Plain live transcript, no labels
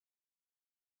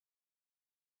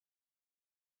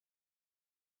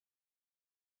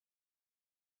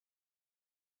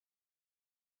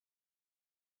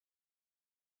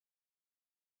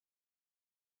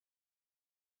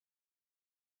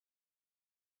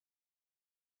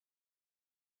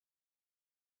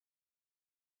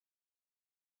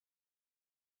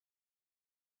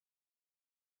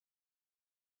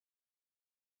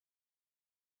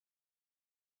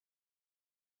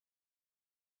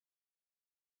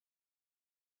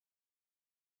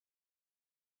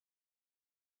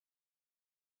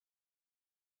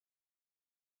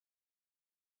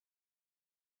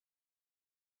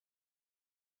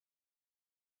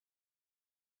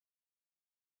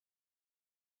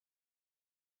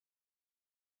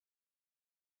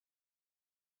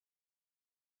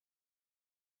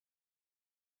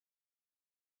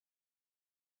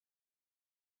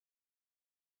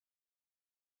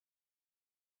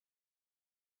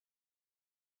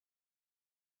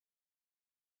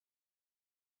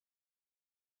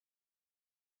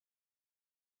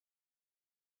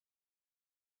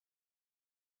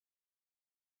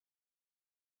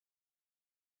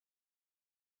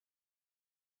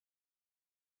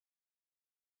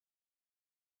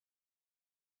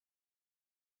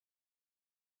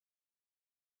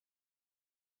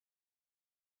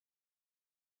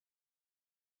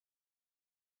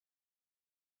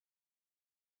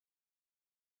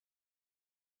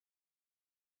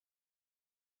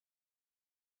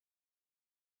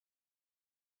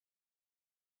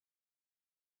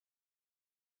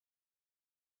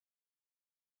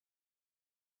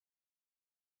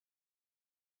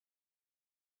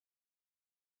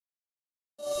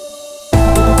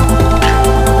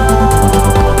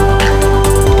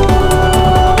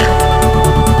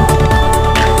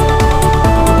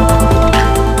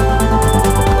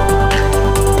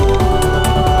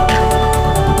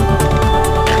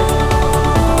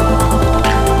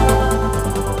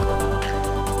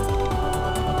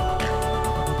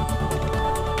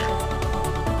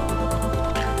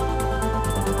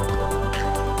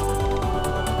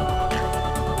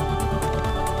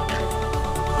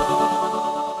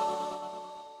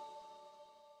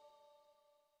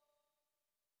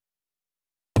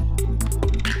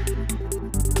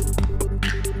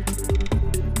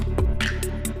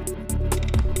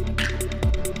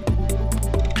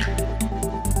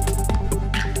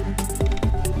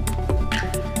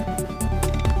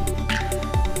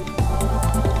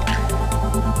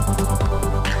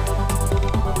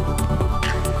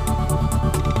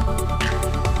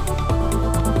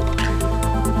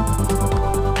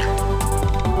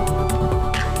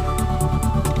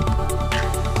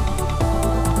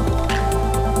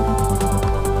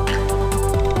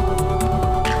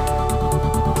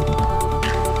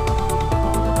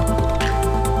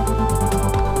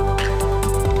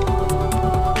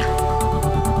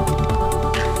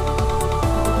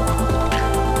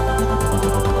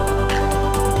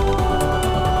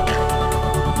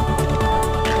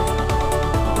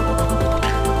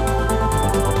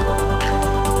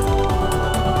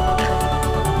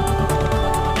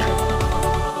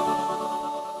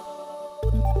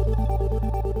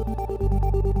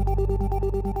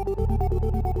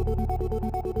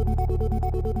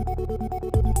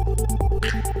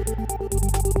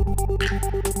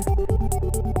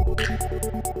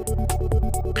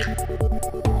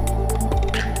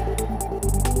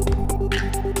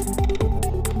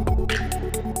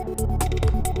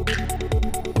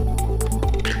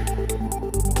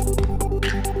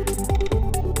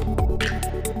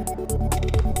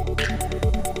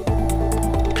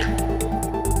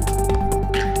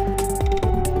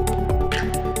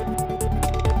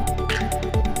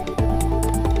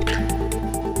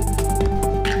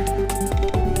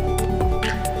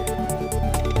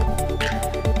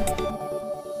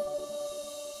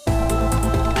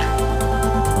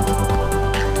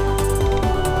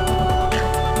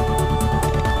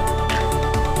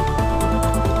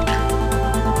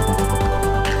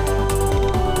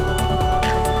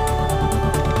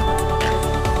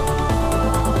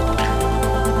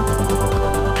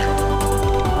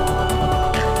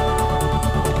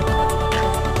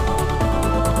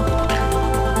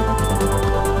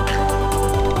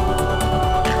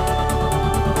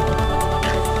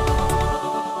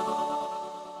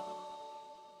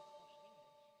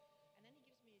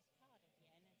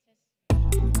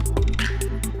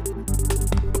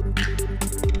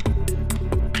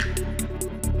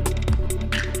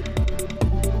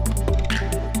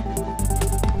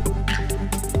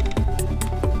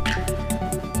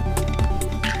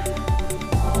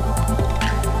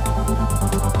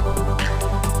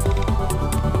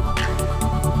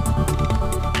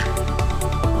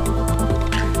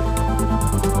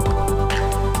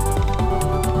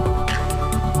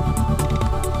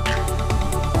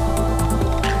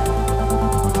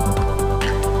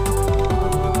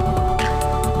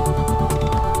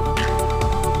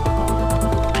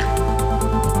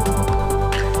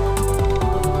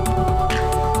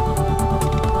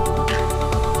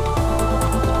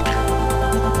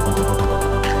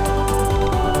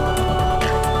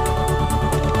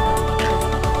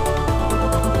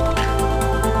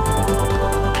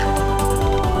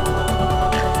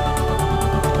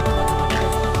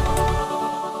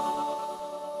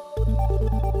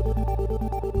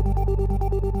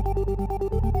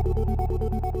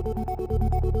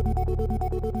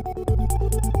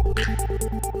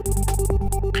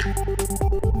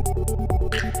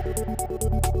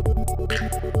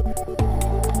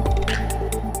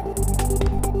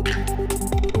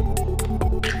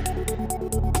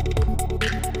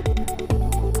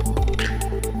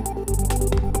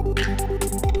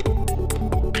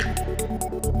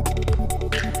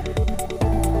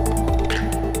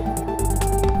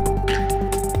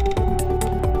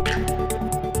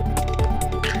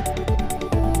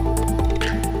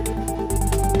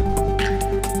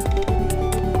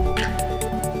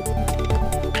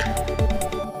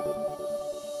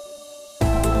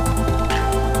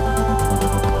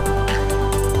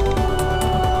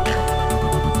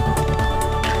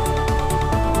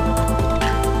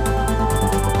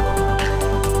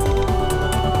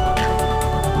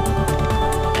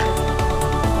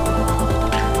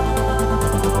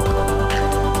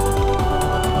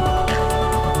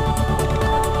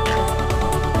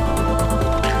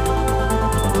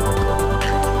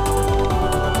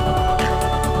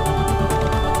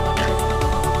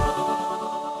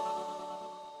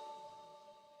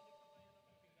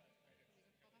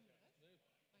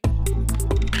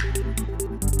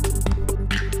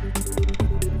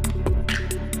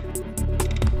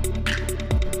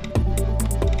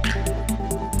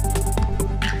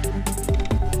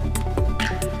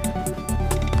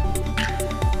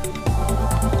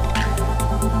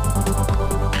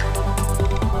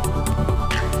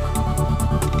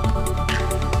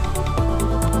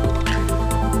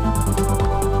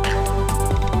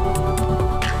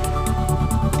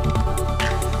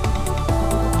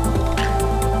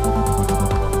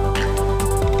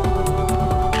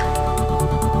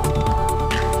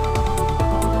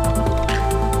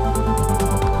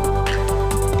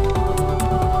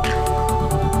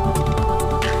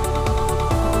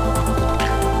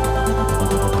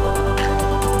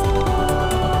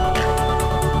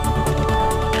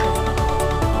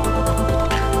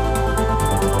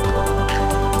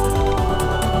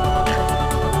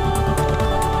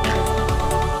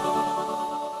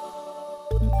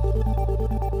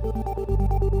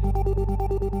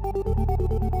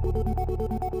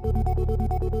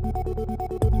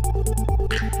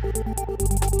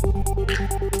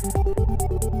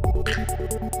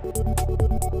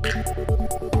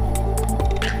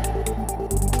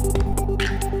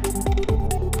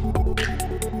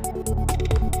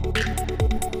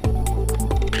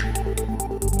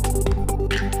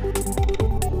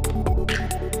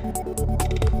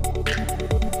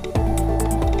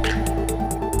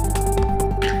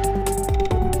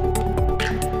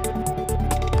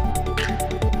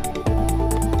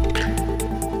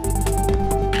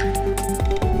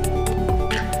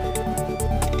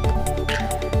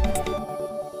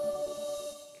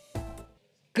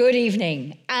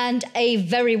evening and a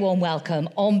very warm welcome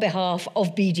on behalf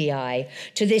of BDI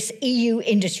to this EU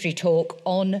industry talk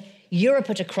on Europe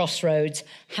at a crossroads,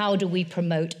 how do we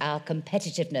promote our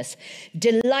competitiveness?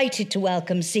 Delighted to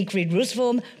welcome Siegfried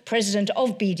Russwurm, President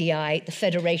of BDI, the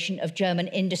Federation of German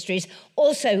Industries.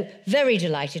 Also very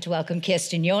delighted to welcome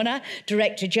Kerstin Jorna,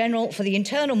 Director General for the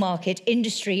Internal Market,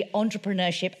 Industry,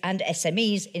 Entrepreneurship and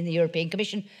SMEs in the European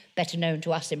Commission, better known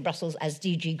to us in Brussels as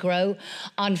DG GROW.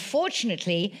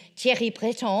 Unfortunately, Thierry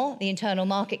Breton, the Internal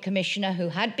Market Commissioner, who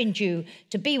had been due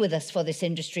to be with us for this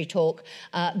industry talk,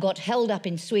 got held up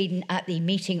in Sweden at the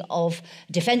meeting of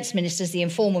defence ministers, the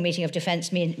informal meeting of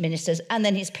defence ministers, and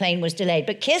then his plane was delayed.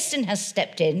 But Kerstin has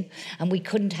stepped in, and we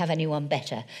couldn't have anyone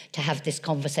better to have this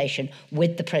conversation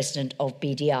with the President of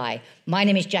BDI. My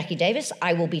name is Jackie Davis.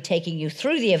 I will be taking you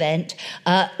through the event.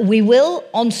 We will,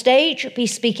 on stage, be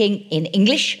speaking in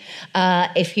English.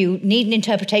 If you need an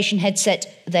interpretation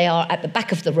headset, they are at the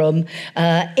back of the room.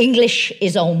 English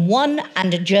is on one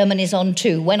and German is on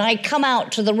two. When I come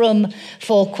out to the room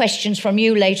for questions from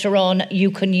you later on,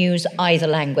 you can use either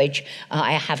language.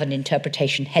 I have an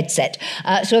interpretation headset.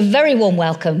 So a very warm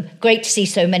welcome. Great to see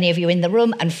so many of you in the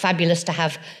room and fabulous to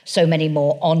have so many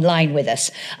more online with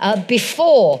us.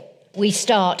 Before we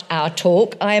start our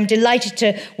talk, I am delighted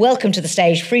to welcome to the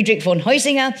stage Friedrich von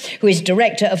Heusinger, who is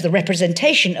Director of the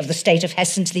Representation of the State of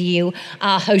Hessen to the EU,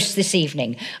 our host this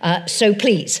evening. So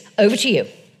please, over to you.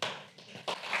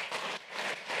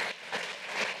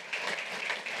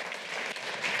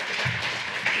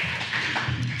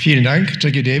 Vielen Dank,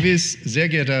 Jackie Davis, sehr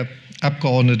geehrter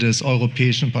Abgeordnete des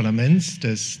Europäischen Parlaments,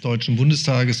 des Deutschen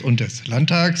Bundestages und des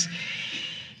Landtags,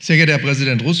 sehr geehrter Herr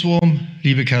Präsident Russwurm,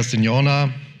 liebe Kerstin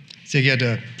Jorna, sehr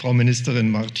geehrte Frau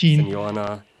Ministerin Martin.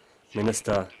 Jorna,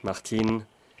 Minister Martin,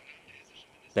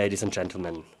 ladies and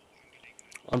gentlemen.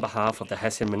 On behalf of the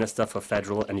Hessian Minister for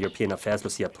Federal and European Affairs,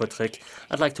 Lucia Puttrich,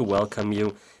 I'd like to welcome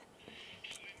you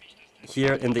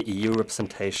here in the EU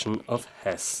representation of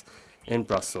Hesse in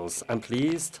Brussels. I'm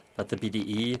pleased that the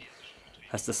BDI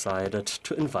has decided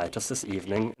to invite us this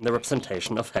evening in the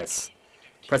representation of Hesse.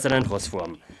 President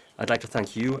Russwurm, I'd like to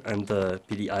thank you and the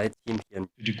BDI-team here.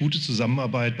 Für die gute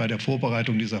Zusammenarbeit bei der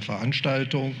Vorbereitung dieser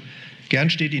Veranstaltung. Gern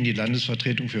steht Ihnen die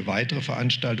Landesvertretung für weitere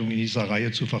Veranstaltungen in dieser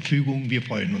Reihe zur Verfügung. Wir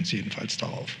freuen uns jedenfalls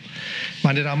darauf.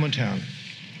 Meine Damen und Herren,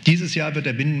 dieses Jahr wird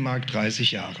der Binnenmarkt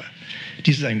 30 Jahre.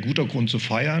 Dies ist ein guter Grund zu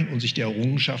feiern und sich die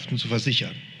Errungenschaften zu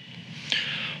versichern.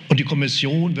 Und die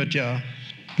Kommission wird ja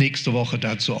nächste Woche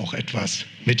dazu auch etwas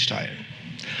mitteilen.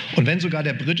 Und wenn sogar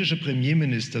der britische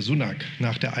Premierminister Sunak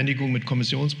nach der Einigung mit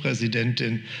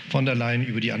Kommissionspräsidentin von der Leyen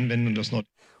über die Anwendung des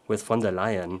with von der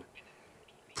Leyen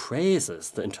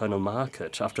praises the internal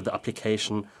market after the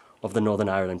application of the Northern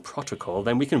Ireland Protocol,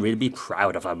 then we can really be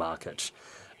proud of our market.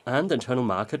 And the internal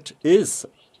market is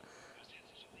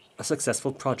a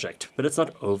successful project, but it's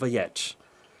not over yet.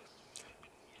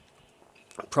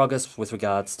 Progress with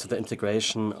regards to the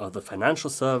integration of the financial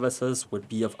services would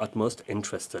be of utmost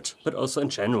interest, but also in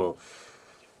general,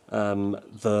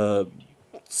 the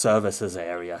services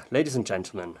area. Ladies and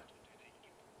gentlemen,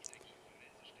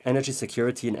 energy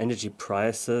security and energy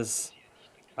prices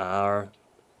are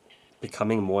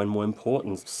becoming more and more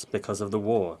important because of the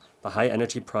war. The high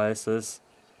energy prices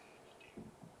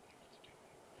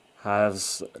have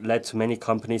led to many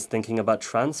companies thinking about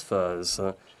transfers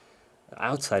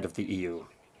outside of the EU.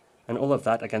 And all of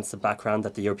that against the background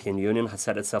that the European Union has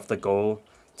set itself the goal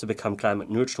to become climate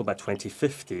neutral by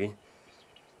 2050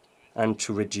 and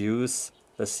to reduce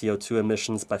the CO2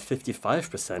 emissions by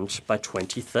 55% by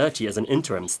 2030 as an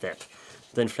interim step.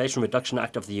 The Inflation Reduction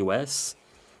Act of the US,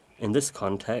 in this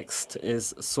context,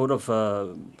 is sort of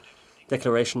a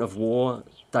declaration of war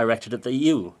directed at the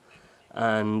EU.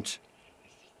 And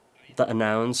the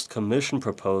announced Commission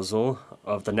proposal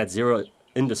of the Net Zero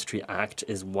Industry Act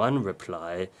is one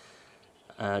reply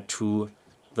to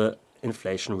the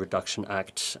Inflation Reduction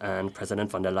Act, and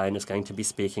President von der Leyen is going to be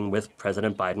speaking with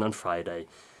President Biden on Friday.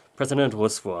 President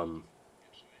Russwurm,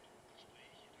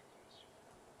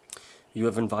 you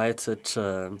have invited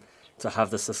to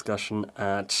have this discussion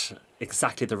at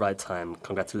exactly the right time.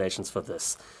 Congratulations for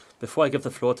this. Before I give the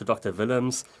floor to Dr.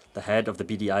 Willems, the head of the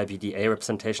BDI-BDA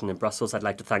representation in Brussels, I'd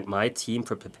like to thank my team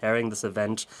for preparing this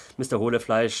event, Mr.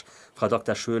 Hohlefleisch, Frau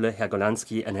Dr. Schöle, Herr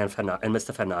Golanski, and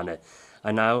Mr. Fernane.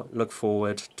 I now look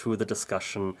forward to the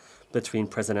discussion between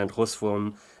President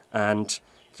Russwurm and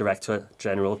Director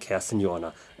General Kerstin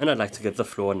Jorna. And I'd like to give the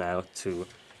floor now to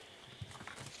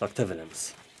Dr.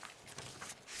 Willems.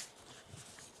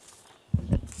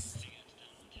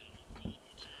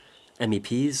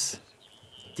 MEPs,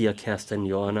 dear Kerstin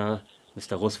Jorna,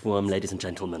 Mr. Russwurm, ladies and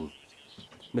gentlemen.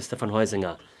 Mr. von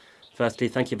Heusinger, Firstly,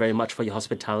 thank you very much for your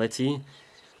hospitality.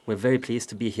 We're very pleased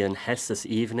to be here in Hesse this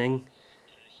evening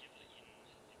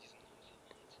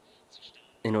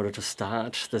in order to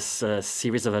start this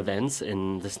series of events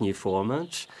in this new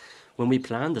format. When we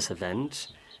planned this event,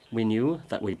 we knew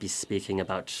that we'd be speaking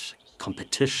about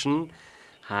competition,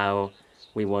 how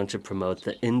we want to promote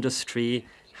the industry,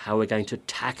 how we're going to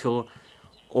tackle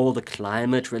all the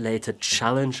climate-related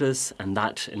challenges, and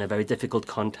that in a very difficult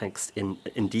context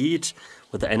indeed,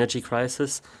 with the energy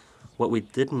crisis. What we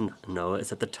didn't know is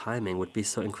that the timing would be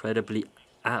so incredibly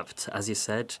apt. As you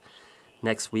said,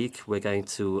 next week we're going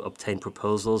to obtain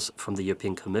proposals from the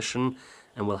European Commission,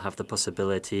 and we'll have the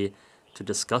possibility to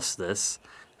discuss this.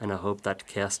 And I hope that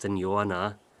Kerstin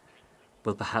Joanna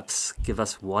will perhaps give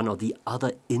us one or the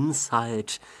other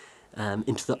insight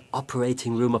into the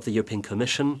operating room of the European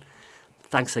Commission.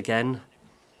 Thanks again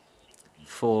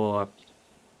for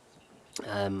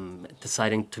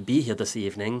deciding to be here this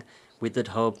evening. We did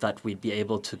hope that we'd be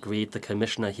able to greet the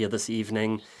Commissioner here this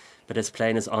evening, but his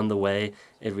plane is on the way.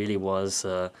 It really was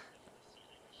a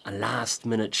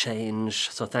last-minute change.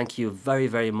 So thank you very,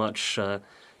 very much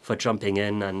for jumping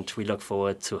in, and we look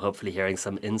forward to hopefully hearing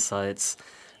some insights.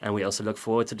 And we also look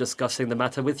forward to discussing the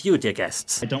matter with you, dear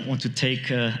guests. I don't want to take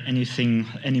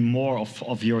any more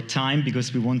of your time,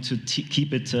 because we want to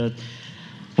keep it,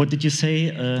 what did you say,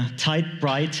 tight,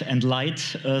 bright and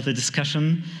light, the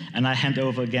discussion. And I hand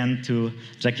over again to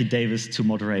Jackie Davis to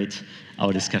moderate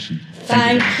our discussion.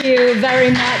 Thank you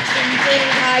very much indeed,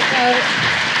 Heiko.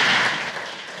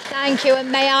 Thank you,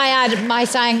 and may I add my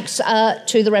thanks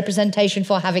to the representation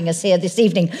for having us here this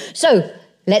evening. So,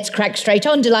 let's crack straight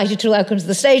on. Delighted to welcome to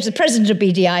the stage the President of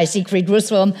BDI, Siegfried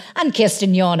Russwurm, and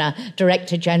Kerstin Joanna,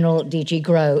 Director General DG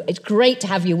GROW. It's great to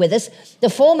have you with us. The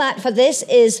format for this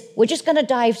is we're just going to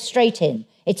dive straight in.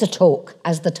 It's a talk,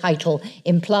 as the title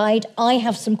implied. I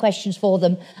have some questions for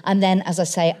them, and then, as I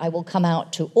say, I will come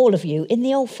out to all of you in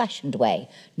the old-fashioned way.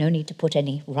 No need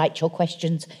to write your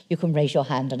questions. You can raise your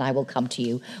hand, and I will come to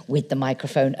you with the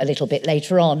microphone a little bit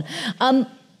later on.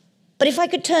 But if I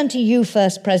could turn to you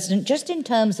first, President, just in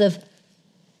terms of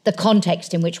the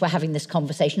context in which we're having this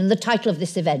conversation and the title of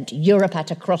this event, Europe at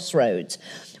a Crossroads.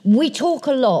 We talk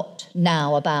a lot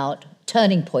now about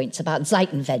turning points, about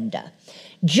Zeitenwende.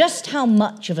 Just how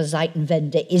much of a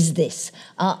Zeitenwende is this?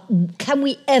 Can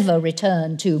we ever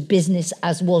return to business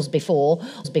as was before,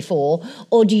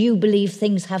 or do you believe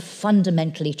things have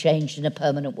fundamentally changed in a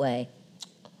permanent way?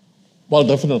 Well,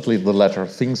 definitely the latter.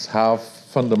 Things have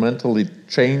fundamentally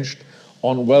changed.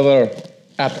 On whether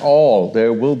at all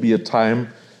there will be a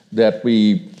time that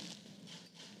we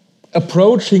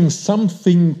approaching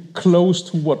something close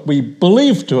to what we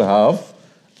believe to have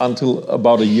until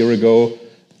about a year ago,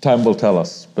 time will tell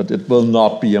us. But it will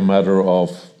not be a matter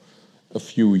of a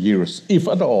few years, if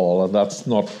at all, and that's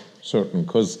not certain,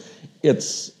 because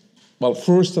it's, well,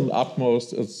 first and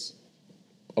utmost, it's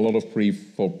a lot of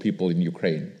grief for people in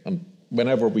Ukraine. And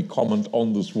whenever we comment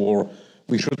on this war,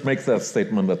 we should make that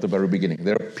statement at the very beginning.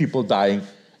 There are people dying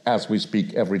as we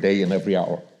speak every day and every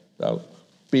hour.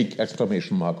 Big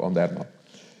exclamation mark on that one.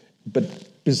 But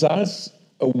besides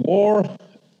a war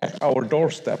at our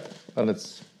doorstep, and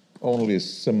it's only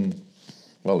some,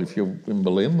 well, if you're in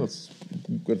Berlin, it's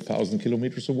a good 1,000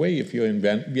 kilometers away. If you're in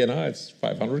Vienna, it's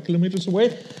 500 kilometers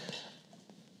away.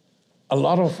 A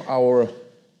lot of our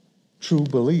true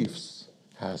beliefs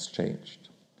has changed.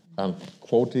 And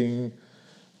quoting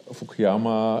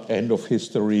Fukuyama, end of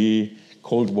history,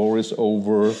 Cold War is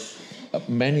over,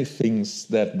 many things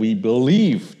that we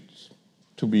believed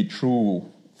to be true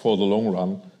for the long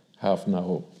run have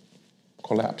now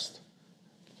collapsed.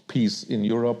 Peace in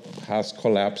Europe has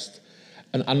collapsed.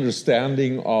 An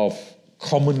understanding of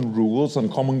common rules and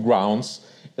common grounds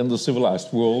in the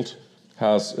civilized world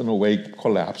has, in a way,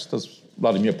 collapsed, as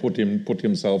Vladimir Putin put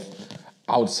himself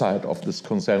outside of this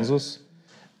consensus.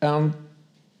 And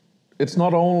it's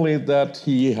not only that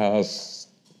he has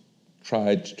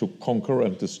tried to conquer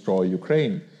and destroy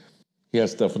Ukraine. He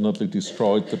has definitely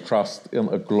destroyed the trust in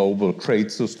a global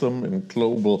trade system, in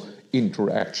global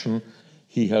interaction.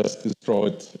 He has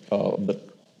destroyed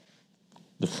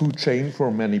the food chain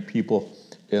for many people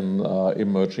in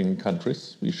emerging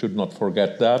countries. We should not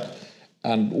forget that.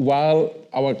 And while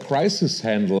our crisis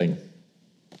handling,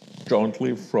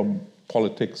 jointly from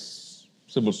politics,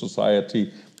 civil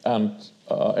society, and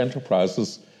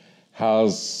enterprises,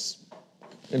 has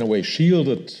in a way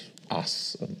shielded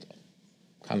us and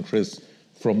countries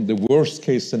from the worst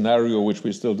case scenario, which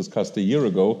we still discussed a year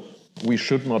ago, we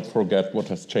should not forget what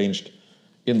has changed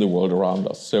in the world around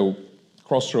us. So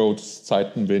crossroads,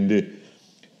 Zeitenwende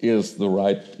is the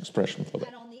right expression for that.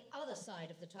 And on the other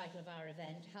side of the title of our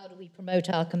event, how do we promote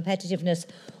our competitiveness?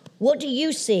 What do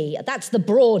you see? That's the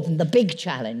broad and the big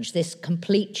challenge, this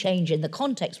complete change in the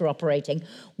context we're operating.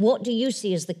 What do you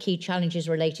see as the key challenges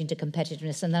relating to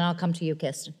competitiveness? And then I'll come to you,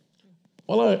 Kirsten.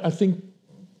 Well, I think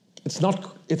it's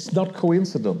not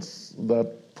coincidence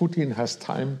that Putin has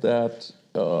timed that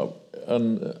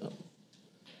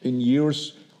in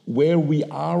years where we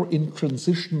are in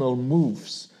transitional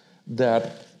moves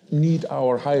that need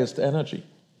our highest energy.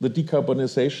 The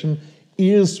decarbonization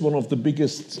is one of the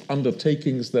biggest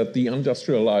undertakings that the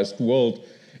industrialized world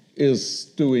is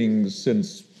doing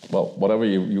since, well, whatever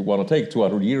you want to take,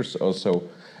 200 years or so.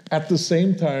 At the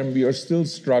same time, we are still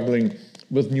struggling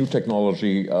with new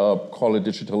technology, call it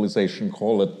digitalization,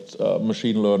 call it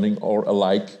machine learning or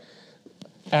alike.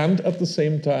 And at the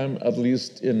same time, at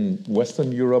least in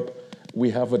Western Europe, we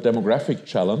have a demographic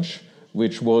challenge,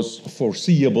 which was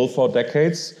foreseeable for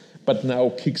decades, but now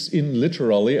kicks in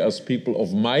literally as people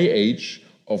of my age,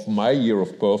 of my year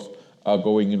of birth, are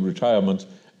going in retirement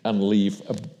and leave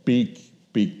a big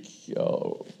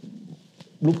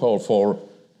loophole for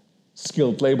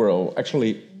skilled labor.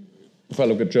 Actually, if I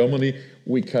look at Germany,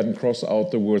 we can cross out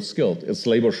the word skilled. It's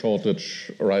labor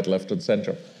shortage, right, left, and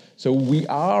center. So we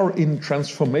are in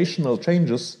transformational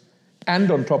changes,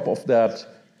 and on top of that,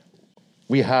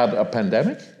 we had a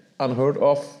pandemic, unheard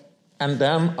of, and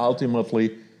then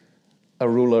ultimately a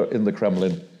ruler in the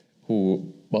Kremlin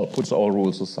who, well, puts all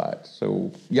rules aside.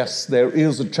 So yes, there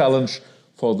is a challenge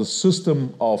for the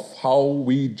system of how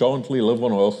we jointly live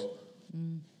on Earth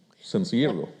since a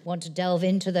year ago. Want to delve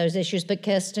into those issues, but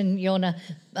Kirsten, you want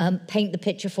to paint the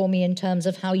picture for me in terms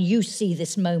of how you see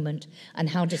this moment and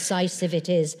how decisive it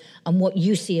is and what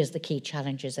you see as the key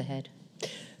challenges ahead.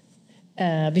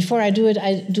 Before I do it,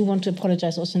 I do want to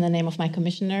apologize also in the name of my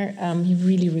commissioner. He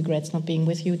really regrets not being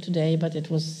with you today, but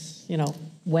it was,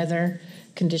 weather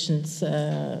conditions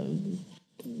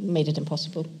made it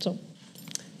impossible. So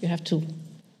you have to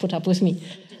put up with me.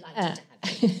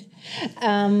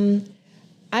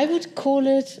 I would call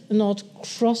it not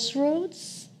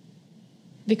crossroads,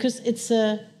 because it's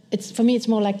for me, it's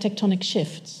more like tectonic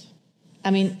shifts.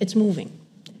 I mean, it's moving.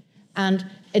 And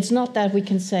it's not that we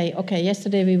can say, okay,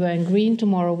 yesterday we were in green,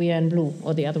 tomorrow we are in blue,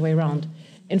 or the other way around.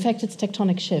 In fact, it's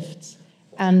tectonic shifts.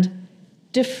 And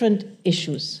different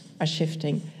issues are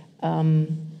shifting.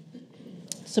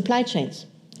 Supply chains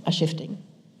are shifting.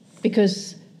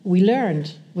 Because we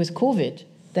learned with COVID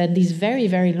that these very,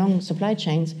 very long supply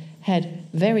chains had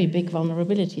very big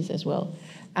vulnerabilities as well.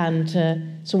 And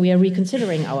so we are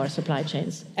reconsidering our supply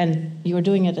chains. And you are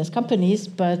doing it as companies,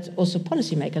 but also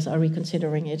policymakers are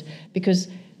reconsidering it. Because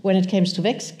when it came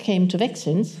to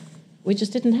vaccines, we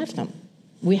just didn't have them.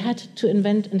 We had to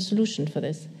invent a solution for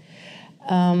this.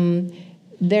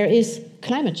 There is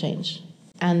climate change,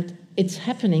 and it's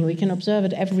happening. We can observe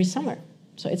it every summer.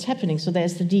 So it's happening. So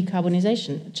there's the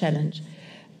decarbonization challenge.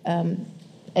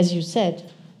 As you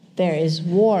said, there is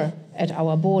war at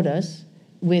our borders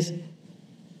with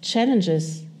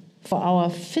challenges for our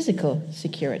physical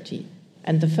security.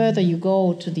 And the further you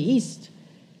go to the east,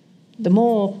 the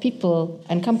more people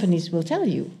and companies will tell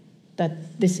you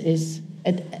that this is,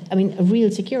 a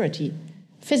real security,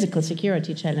 physical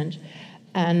security challenge.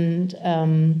 And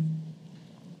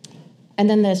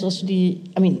then there's also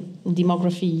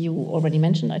demography you already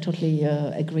mentioned. I totally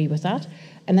agree with that.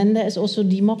 And then there's also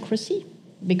democracy,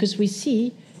 because we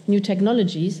see new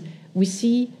technologies, we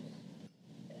see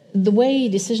the way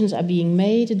decisions are being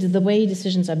made, the way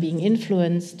decisions are being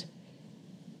influenced.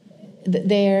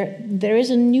 There is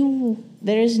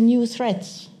new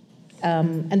threats,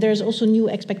 and there's also new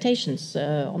expectations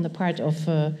on the part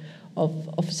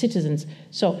of citizens.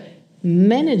 So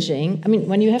managing,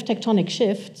 when you have tectonic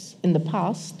shifts in the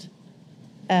past,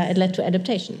 it led to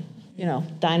adaptation.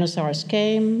 Dinosaurs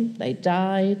came, they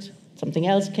died, something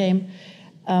else came.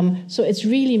 So it's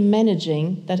really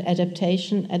managing that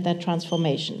adaptation and that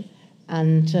transformation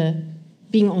and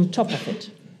being on top of it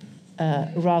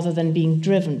rather than being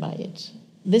driven by it.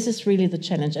 This is really the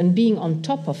challenge. And being on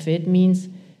top of it means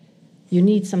you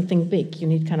need something big. You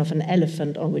need kind of an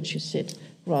elephant on which you sit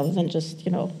rather than just,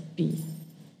 be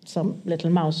some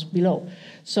little mouse below.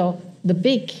 So the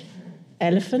big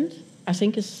elephant, I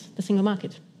think, is the single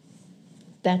market.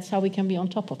 That's how we can be on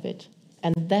top of it.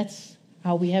 And that's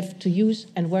how we have to use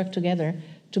and work together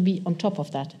to be on top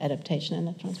of that adaptation and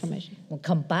that transformation. We'll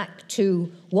come back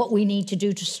to what we need to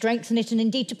do to strengthen it and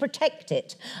indeed to protect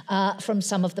it from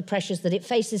some of the pressures that it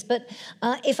faces. But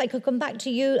if I could come back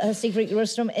to you, Siegfried,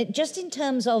 just in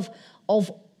terms of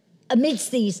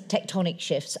amidst these tectonic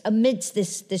shifts, amidst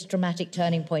this dramatic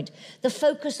turning point, the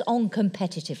focus on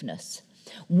competitiveness.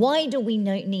 Why do we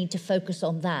need to focus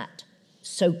on that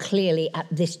so clearly at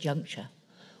this juncture?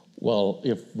 Well,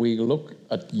 if we look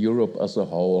at Europe as a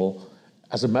whole,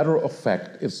 as a matter of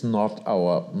fact, it's not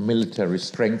our military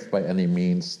strength by any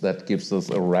means that gives us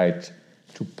a right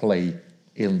to play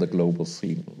in the global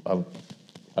scene.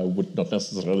 I would not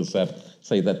necessarily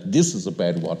say that this is a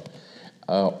bad one.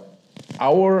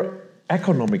 Our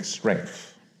economic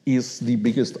strength is the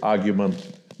biggest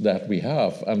argument that we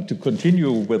have. And to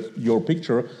continue with your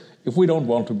picture, if we don't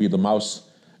want to be the mouse,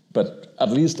 but at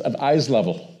least at eyes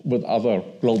level with other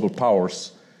global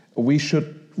powers, we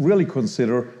should really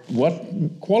consider what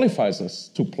qualifies us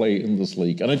to play in this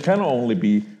league. And it can only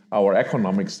be our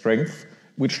economic strength,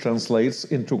 which translates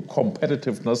into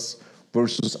competitiveness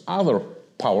versus other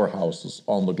powerhouses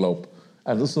on the globe.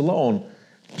 And this alone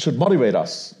should motivate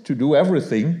us to do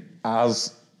everything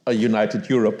as a united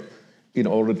Europe in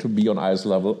order to be on eyes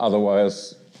level.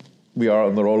 Otherwise, we are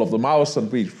in the role of the mouse,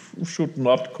 and we should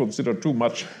not consider too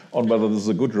much on whether this is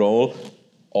a good role,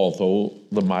 although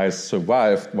the mice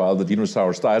survived while the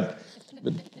dinosaurs died.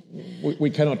 But we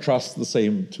cannot trust the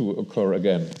same to occur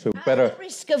again. So better. At the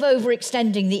risk of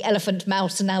overextending the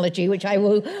elephant-mouse analogy, which I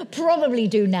will probably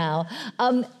do now,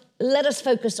 let us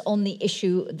focus on the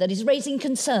issue that is raising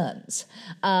concerns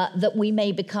that we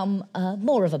may become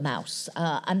more of a mouse,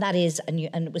 and that is, and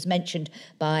it was mentioned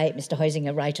by Mr.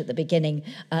 Heusinger right at the beginning,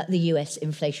 the US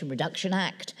Inflation Reduction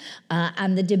Act,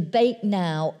 and the debate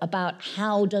now about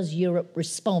how does Europe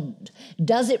respond.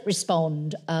 Does it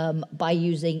respond by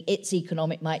using its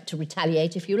economic might to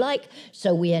retaliate, if you like,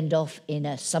 so we end off in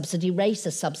a subsidy race,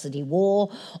 a subsidy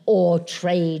war, or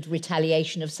trade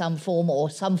retaliation of some form, or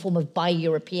some form of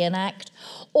bi-European act,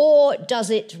 or does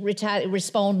it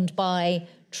respond by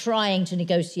trying to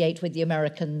negotiate with the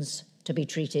Americans to be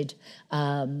treated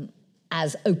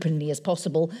as openly as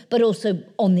possible, but also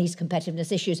on these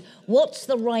competitiveness issues? What's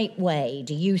the right way,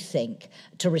 do you think,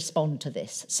 to respond to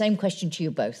this? Same question to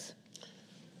you both.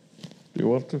 Do you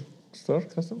want to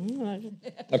start, Carsten?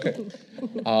 Okay.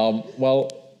 Well,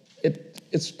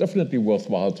 it's definitely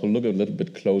worthwhile to look a little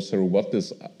bit closer what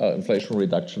this inflation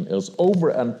reduction is over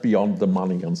and beyond the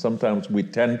money. And sometimes we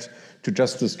tend to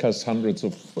just discuss hundreds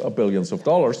of billions of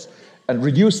dollars and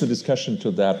reduce the discussion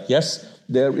to that. Yes,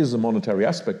 there is a monetary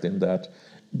aspect in that,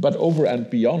 but over and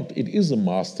beyond, it is a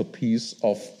masterpiece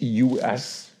of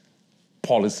US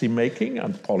policy making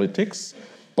and politics,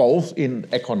 both in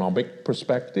economic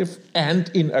perspective and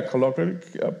in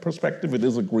ecological perspective. It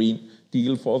is a Green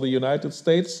Deal for the United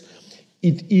States.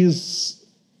 It is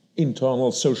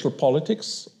internal social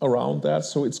politics around that.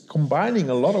 So it's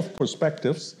combining a lot of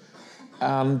perspectives.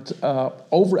 And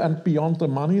over and beyond the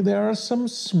money, there are some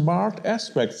smart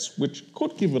aspects which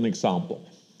could give an example.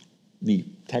 The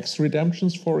tax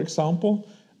redemptions, for example,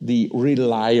 the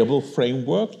reliable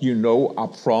framework. You know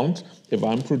upfront, if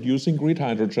I'm producing green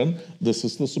hydrogen, this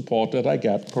is the support that I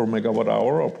get per megawatt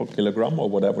hour or per kilogram or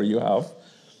whatever you have.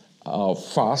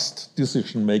 Fast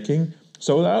decision making.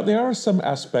 So there are some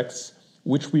aspects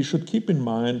which we should keep in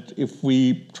mind if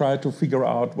we try to figure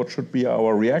out what should be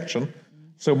our reaction.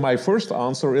 So my first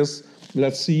answer is,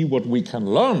 let's see what we can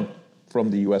learn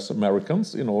from the US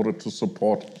Americans in order to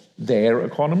support their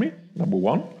economy, number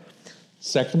one.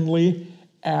 Secondly,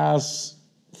 as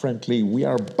frankly, we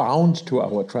are bound to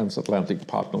our transatlantic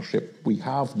partnership. We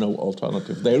have no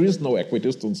alternative. There is no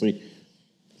equidistancy,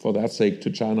 for that sake, to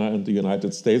China and the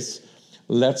United States.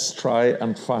 Let's try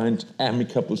and find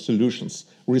amicable solutions,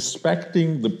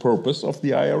 respecting the purpose of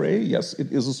the IRA. Yes,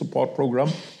 it is a support program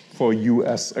for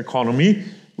US economy,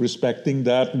 respecting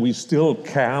that we still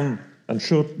can and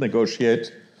should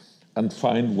negotiate and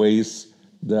find ways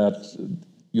that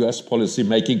US policy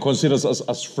making considers us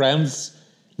as friends.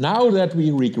 Now that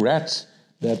we regret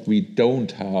that we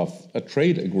don't have a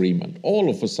trade agreement, all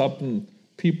of a sudden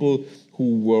people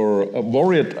who were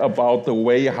worried about the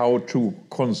way how to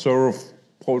conserve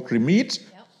poultry meat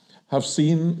have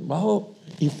seen, well,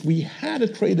 if we had a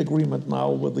trade agreement now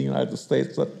with the United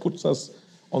States that puts us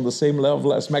on the same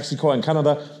level as Mexico and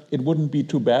Canada, it wouldn't be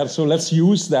too bad. So let's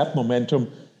use that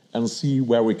momentum and see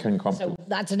where we can come to.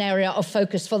 That's an area of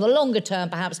focus for the longer term,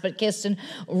 perhaps. But Kirsten,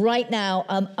 right now,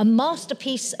 a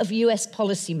masterpiece of US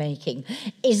policy making.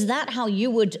 Is that how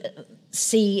you would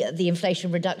see the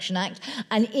Inflation Reduction Act?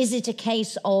 And is it a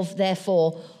case of,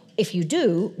 therefore, if you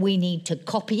do, we need to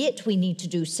copy it, we need to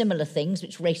do similar things,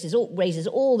 which raises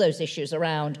all those issues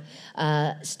around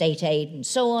state aid and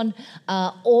so on,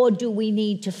 or do we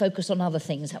need to focus on other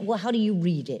things? Well, how do you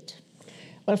read it?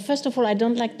 Well, first of all, I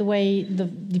don't like the way the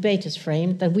debate is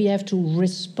framed, that we have to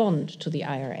respond to the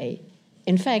IRA.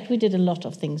 In fact, we did a lot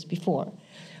of things before.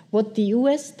 What the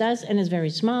US does, and is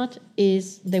very smart,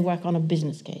 is they work on a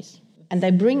business case. and they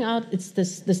bring out, it's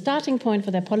this, the starting point for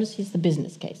their policy is the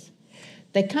business case.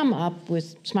 They come up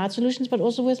with smart solutions, but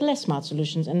also with less smart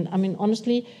solutions. And I mean,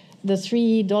 honestly, the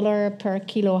 $3 per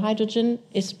kilo hydrogen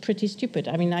is pretty stupid.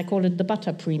 I mean, I call it the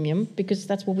butter premium because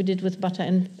that's what we did with butter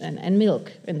and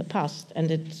milk in the past, and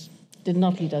it did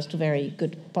not lead us to very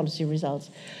good policy results.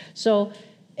 So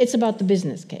it's about the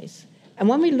business case. And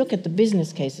when we look at the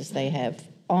business cases they have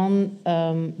on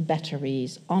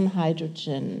batteries, on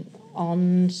hydrogen,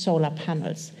 on solar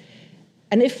panels,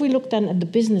 and if we look then at the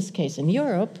business case in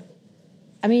Europe,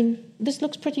 I mean, this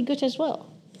looks pretty good as well.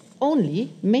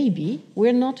 Only, maybe,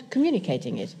 we're not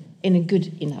communicating it in a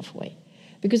good enough way.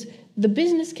 Because the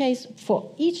business case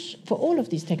for all of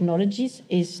these technologies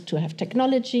is to have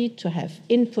technology, to have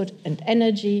input and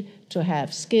energy, to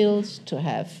have skills, to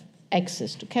have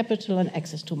access to capital and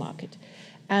access to market.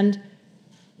 And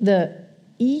the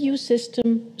EU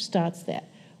system starts there.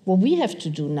 What we have to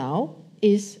do now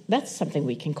is, that's something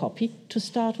we can copy, to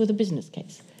start with a business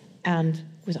case. And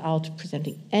without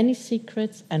presenting any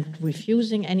secrets and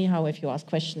refusing anyhow, if you ask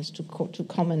questions, to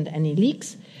comment any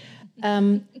leaks.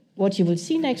 What you will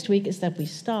see next week is that we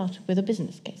start with a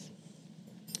business case.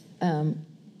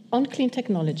 On clean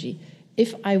technology,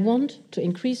 if I want to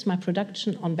increase my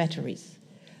production on batteries,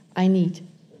 I need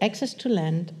access to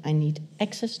land, I need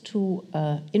access to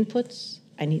inputs,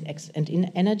 I need and in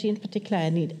energy in particular, I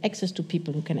need access to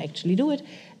people who can actually do it,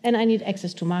 and I need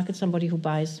access to market, somebody who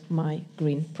buys my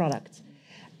green products.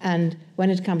 And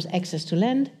when it comes access to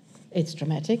land, it's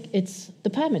dramatic. It's the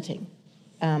permitting.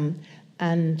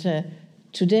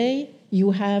 Today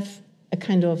you have a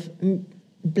kind of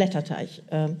Blätterteig,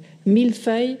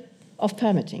 millefeuille of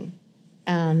permitting,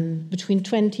 between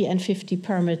 20 and 50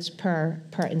 permits per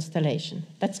installation.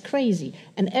 That's crazy.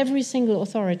 And every single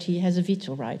authority has a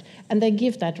veto right, and they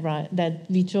give that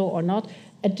veto or not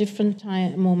at different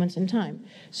moments in time.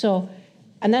 So.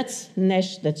 And that's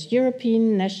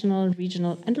European, national,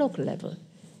 regional, and local level.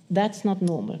 That's not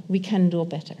normal. We can do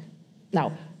better.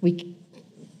 Now,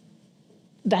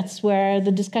 that's where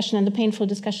the discussion and the painful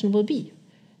discussion will be.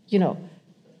 You know,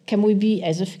 can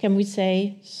we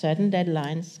say certain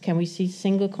deadlines? Can we see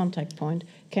single contact point?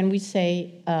 Can we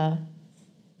say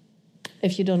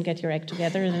if you don't get your act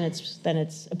together, then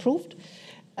it's approved?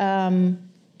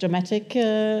 Dramatic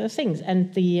things,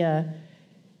 and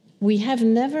we have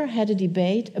never had a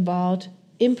debate about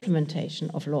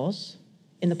implementation of laws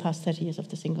in the past 30 years of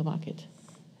the single market.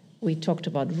 We talked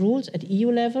about rules at EU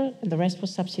level, and the rest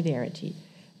was subsidiarity.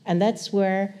 And that's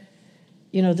where,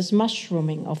 you know, this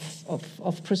mushrooming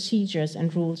of procedures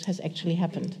and rules has actually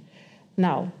happened.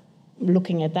 Now,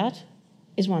 looking at that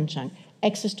is one chunk.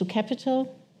 Access to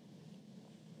capital,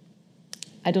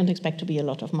 I don't expect to be a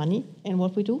lot of money in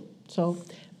what we do,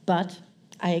 but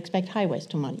I expect highways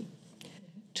to money.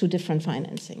 To different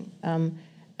financing.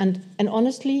 And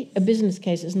honestly, a business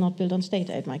case is not built on state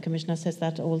aid. My commissioner says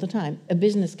that all the time. A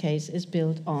business case is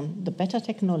built on the better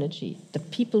technology, the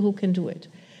people who can do it.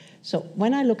 So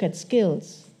when I look at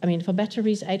skills, I mean, for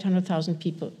batteries, 800,000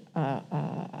 people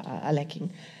are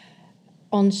lacking.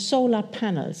 On solar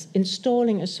panels,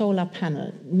 installing a solar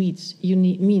panel means you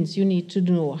need to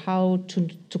know how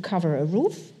to cover a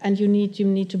roof, and you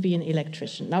need to be an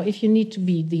electrician. Now, if you need to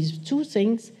be these two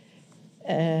things,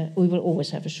 we will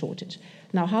always have a shortage.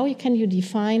 Now, how can you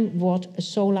define what a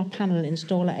solar panel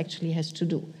installer actually has to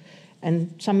do?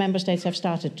 And some member states have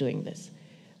started doing this.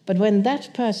 But when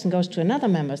that person goes to another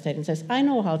member state and says, I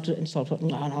know how to install,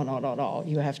 no,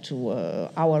 you have to,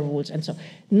 our rules, and so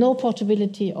no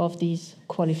portability of these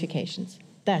qualifications.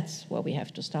 That's where we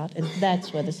have to start, and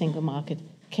that's where the single market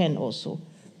can also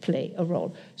play a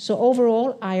role. So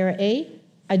overall, IRA,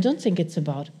 I don't think it's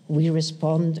about we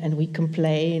respond and we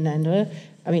complain and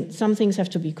I mean, some things have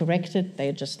to be corrected.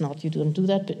 They're just not, you don't do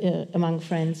that among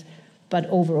friends. But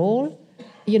overall,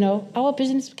 you know, our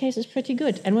business case is pretty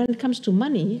good. And when it comes to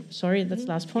money, sorry, that's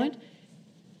the last point,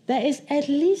 there is at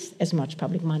least as much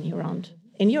public money around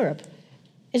in Europe.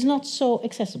 It's not so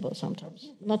accessible sometimes,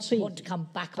 not so easy. I want to come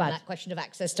back on that question of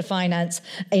access to finance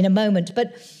in a moment.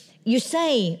 But you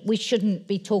say we shouldn't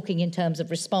be talking in terms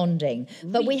of responding,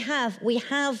 but we have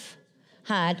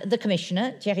had the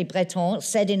Commissioner, Thierry Breton,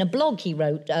 said in a blog he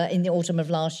wrote in the autumn of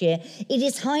last year, it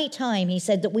is high time, he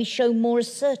said, that we show more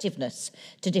assertiveness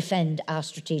to defend our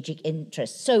strategic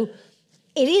interests. So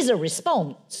it is a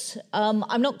response.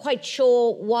 I'm not quite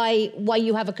sure why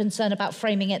you have a concern about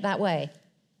framing it that way.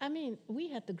 I mean, we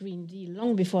had the Green Deal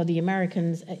long before the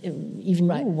Americans even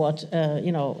knew what,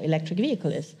 electric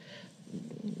vehicle is.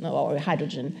 Or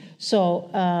hydrogen. So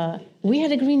we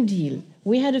had a Green Deal.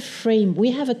 we had a frame,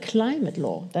 we have a climate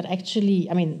law that actually,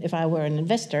 I mean, if I were an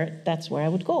investor, that's where I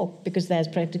would go, because there's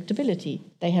predictability.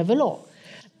 They have a law.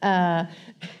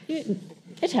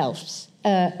 It helps.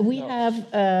 We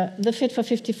have the Fit for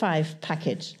 55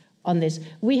 package on this.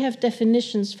 We have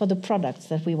definitions for the products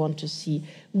that we want to see.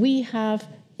 We have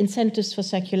incentives for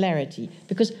circularity,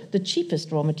 because the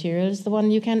cheapest raw material is the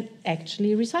one you can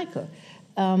actually recycle.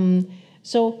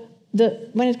 So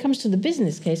when it comes to the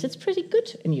business case, it's pretty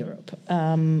good in Europe.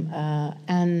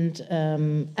 And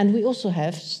we also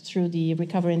have, through the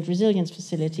Recovery and Resilience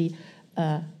Facility,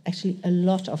 actually a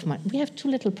lot of money. We have too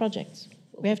little projects.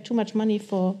 We have too much money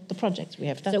for the projects we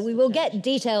have. So we will get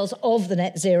details of the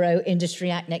Net Zero Industry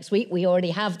Act next week. We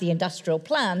already have the industrial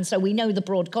plan, so we know the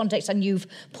broad context, and you've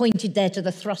pointed there to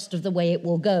the thrust of the way it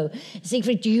will go.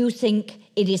 Siegfried, do you think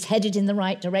it is headed in the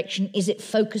right direction? Is it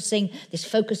this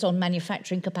focus on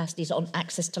manufacturing capacities, on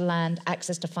access to land,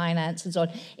 access to finance and so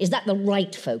on? Is that the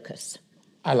right focus?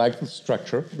 I like the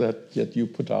structure that you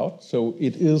put out. So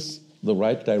it is the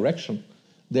right direction.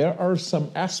 There are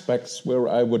some aspects where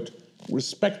I would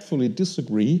respectfully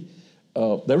disagree.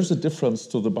 There is a difference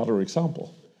to the butter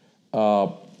example.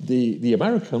 The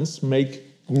Americans make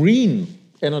green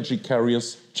energy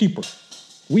carriers cheaper.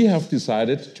 We have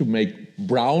decided to make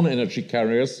brown energy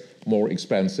carriers more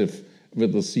expensive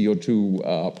with the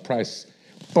CO2 price.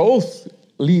 Both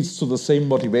leads to the same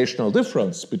motivational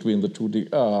difference between the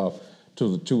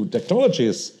two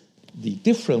technologies. The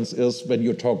difference is when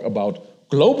you talk about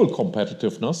global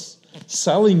competitiveness,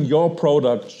 selling your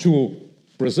product to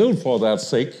Brazil for that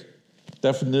sake,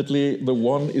 definitely the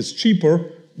one is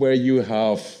cheaper where you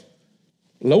have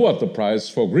lowered the price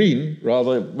for green,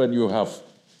 rather when you have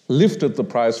lifted the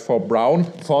price for brown,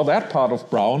 for that part of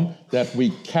brown that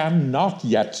we cannot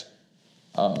yet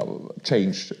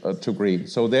change to green.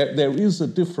 So there is a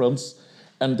difference,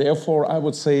 and therefore I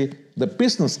would say the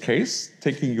business case,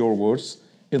 taking your words,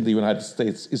 in the United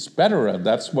States is better, and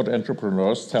that's what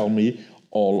entrepreneurs tell me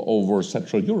all over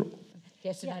Central Europe.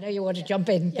 Yes, and I know you want to jump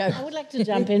in. Yeah, I would like to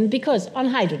jump in, because on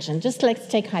hydrogen, just let's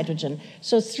take hydrogen.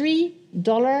 So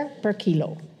 $3 per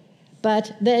kilo.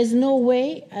 But there is no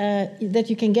way that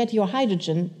you can get your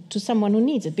hydrogen to someone who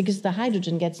needs it, because the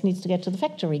hydrogen needs to get to the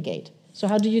factory gate. So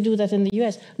how do you do that in the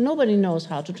US? Nobody knows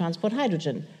how to transport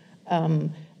hydrogen.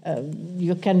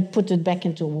 You can put it back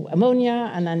into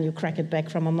ammonia, and then you crack it back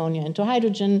from ammonia into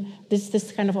hydrogen.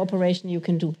 This kind of operation you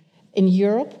can do. In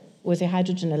Europe, with the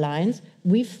Hydrogen Alliance,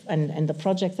 and the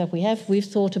project that we have, we've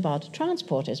thought about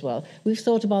transport as well. We've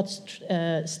thought about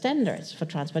standards for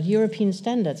transport, European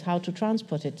standards, how to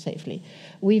transport it safely.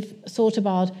 We've thought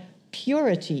about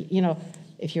purity. You know,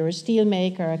 if you're a steel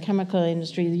maker, a chemical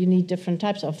industry, you need different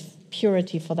types of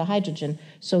purity for the hydrogen.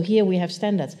 So here we have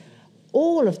standards.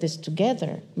 All of this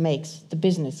together makes the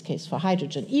business case for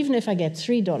hydrogen. Even if I get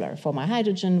 $3 for my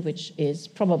hydrogen, which is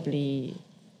probably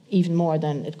even more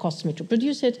than it costs me to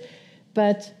produce it,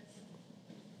 but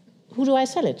who do I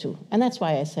sell it to? And that's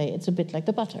why I say it's a bit like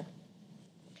the butter.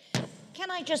 Can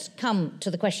I just come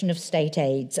to the question of state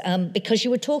aids? Because you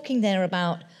were talking there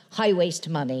about highways to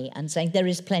money and saying there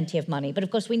is plenty of money. But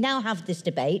of course, we now have this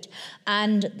debate,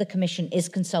 and the Commission is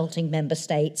consulting member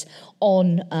states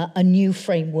on a new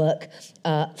framework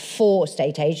for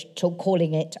state aid,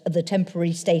 calling it the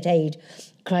Temporary State Aid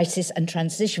Crisis and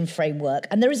Transition Framework.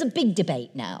 And there is a big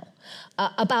debate now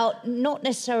about not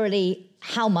necessarily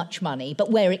how much money,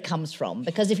 but where it comes from.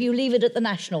 Because if you leave it at the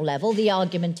national level, the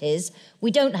argument is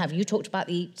we don't have, you talked about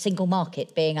the single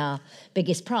market being our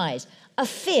biggest prize. A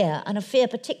fear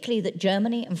particularly that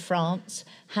Germany and France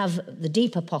have the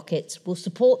deeper pockets, will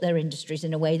support their industries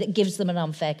in a way that gives them an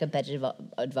unfair competitive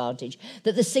advantage,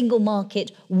 that the single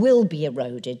market will be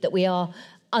eroded, that we are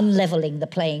unlevelling the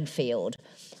playing field.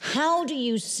 How do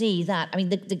you see that? I mean,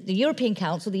 the European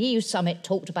Council, the EU summit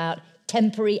talked about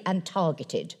temporary and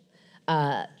targeted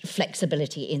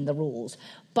flexibility in the rules.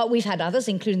 But we've had others,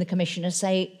 including the Commissioner,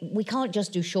 say we can't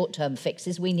just do short-term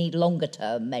fixes, we need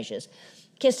longer-term measures.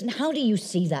 Kirsten, how do you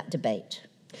see that debate?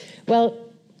 Well,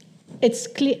 it's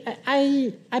clear.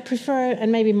 I prefer,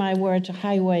 and maybe my word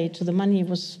highway to the money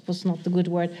was not the good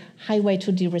word, highway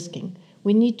to de-risking.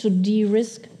 We need to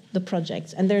de-risk the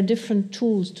projects, and there are different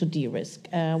tools to de-risk.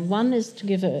 One is to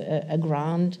give a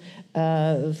grant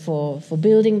for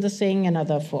building the thing,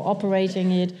 another for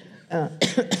operating it,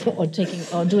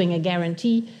 or doing a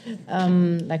guarantee,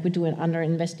 like we do under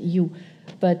Invest EU.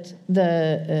 But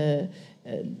the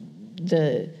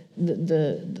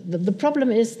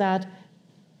problem is that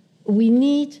we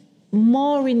need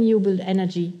more renewable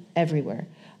energy everywhere.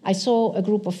 I saw a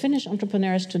group of Finnish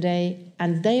entrepreneurs today,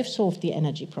 and they've solved the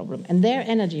energy problem. And their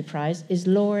energy price is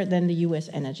lower than the US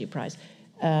energy price.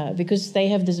 because they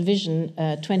have this vision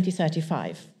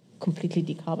 2035, completely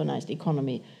decarbonized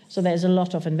economy. So there's a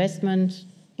lot of investment,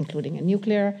 including in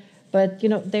nuclear, but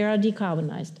they are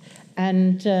decarbonized.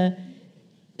 And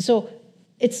so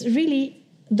it's really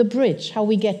the bridge, how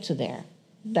we get to there,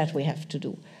 that we have to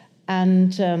do.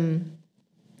 And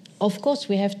of course,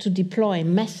 we have to deploy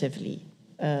massively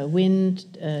wind,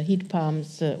 heat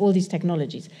pumps, all these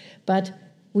technologies. But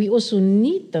we also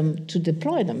need them to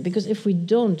deploy them, because if we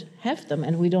don't have them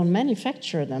and we don't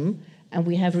manufacture them and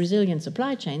we have resilient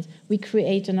supply chains, we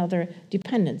create another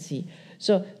dependency.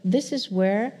 So this is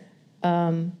where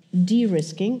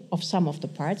de-risking of some of the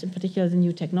parts, in particular the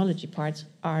new technology parts,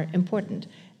 are important.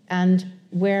 And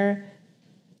where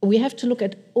we have to look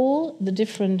at all the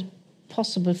different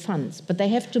possible funds, but they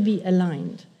have to be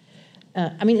aligned.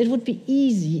 It would be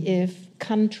easy if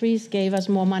countries gave us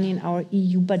more money in our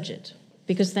EU budget,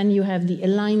 because then you have the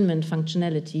alignment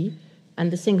functionality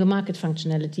and the single market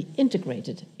functionality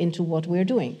integrated into what we're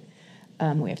doing.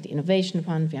 We have the innovation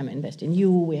fund, we have Invest in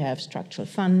You, we have structural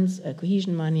funds,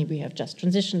 cohesion money, we have just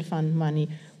transition fund money,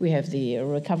 we have the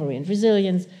recovery and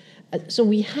resilience. So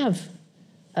we have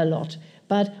a lot,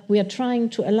 but we are trying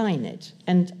to align it.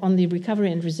 And on the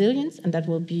recovery and resilience, and that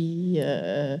will be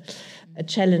a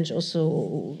challenge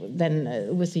also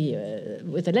then with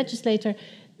the legislator,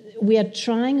 we are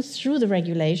trying through the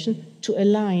regulation to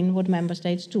align what member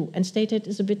states do. And state aid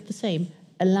is a bit the same.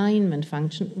 Alignment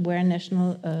function where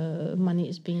national money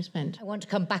is being spent. I want to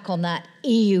come back on that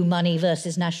EU money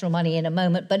versus national money in a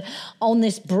moment, but on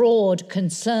this broad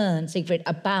concern, Siegfried,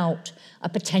 about a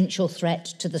potential threat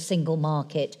to the single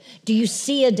market, do you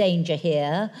see a danger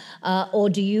here, or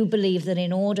do you believe that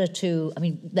in order to,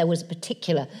 there was a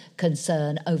particular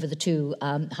concern over the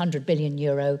 200 billion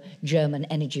euro German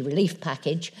energy relief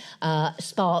package,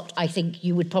 sparked, I think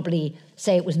you would probably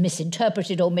say it was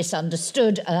misinterpreted or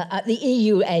misunderstood at the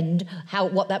EU end,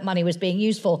 what that money was being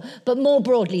used for. But more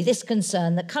broadly, this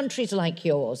concern that countries like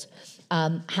yours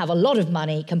have a lot of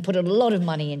money, can put a lot of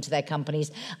money into their companies,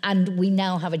 and we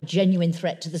now have a genuine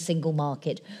threat to the single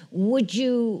market.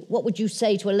 What would you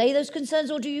say to allay those concerns,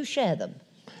 or do you share them?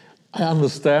 I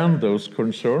understand those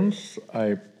concerns.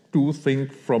 I do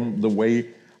think from the way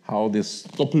how this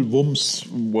Doppelwumms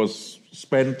was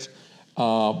spent,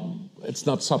 it's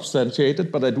not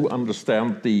substantiated, but I do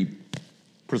understand the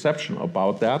perception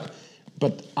about that.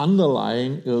 But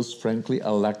underlying is, frankly,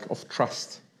 a lack of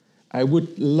trust. I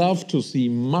would love to see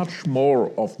much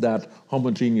more of that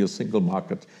homogeneous single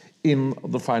market in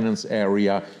the finance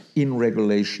area, in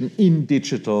regulation, in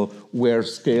digital, where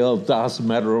scale does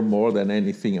matter more than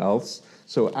anything else.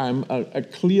 So I'm a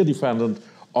clear defendant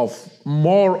of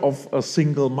more of a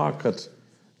single market.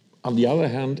 On the other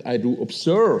hand, I do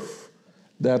observe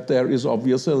that there is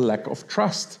obviously a lack of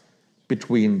trust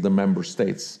between the member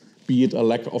states, be it a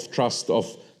lack of trust of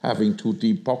having too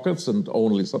deep pockets and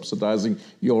only subsidizing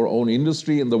your own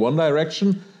industry in the one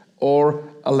direction, or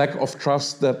a lack of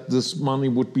trust that this money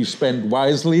would be spent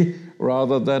wisely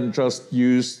rather than just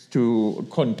used to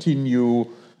continue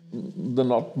the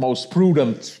not most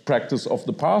prudent practice of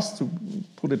the past, to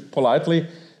put it politely.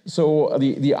 So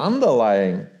the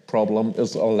underlying problem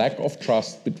is a lack of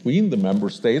trust between the member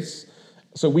states.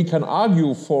 So we can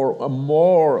argue for a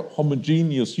more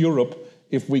homogeneous Europe.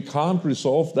 If we can't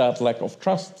resolve that lack of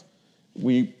trust,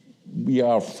 we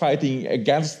are fighting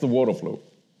against the water flow.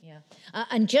 Yeah,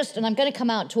 and I'm going to come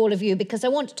out to all of you because I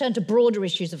want to turn to broader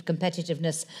issues of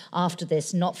competitiveness after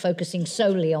this, not focusing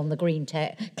solely on the green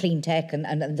tech, clean tech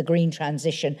and the green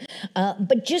transition,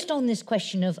 but just on this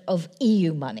question of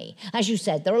EU money. As you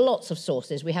said, there are lots of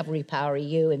sources. We have Repower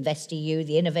EU, Invest EU,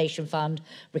 the Innovation Fund,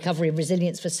 Recovery and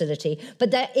Resilience Facility,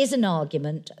 but there is an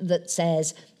argument that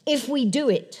says if we do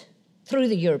it through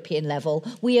the European level,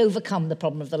 we overcome the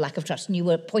problem of the lack of trust. And you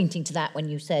were pointing to that when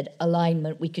you said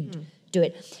alignment, we could do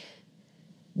it.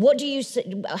 What do you say,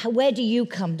 where do you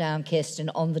come down, Kirsten,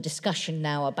 on the discussion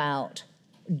now about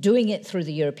doing it through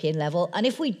the European level? And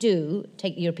if we do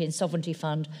take the European Sovereignty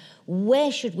Fund,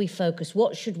 where should we focus?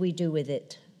 What should we do with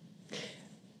it?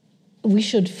 We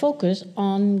should focus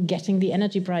on getting the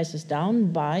energy prices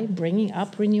down by bringing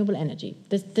up renewable energy.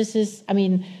 This is,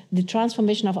 the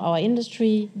transformation of our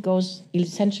industry goes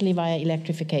essentially via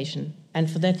electrification. And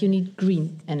for that, you need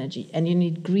green energy. And you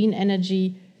need green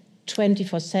energy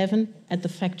 24/7 at the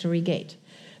factory gate.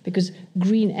 Because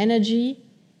green energy,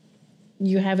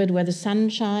 you have it where the sun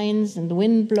shines and the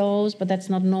wind blows, but that's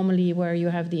not normally where you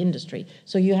have the industry.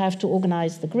 So you have to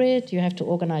organize the grid, you have to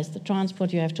organize the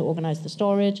transport, you have to organize the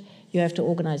storage, you have to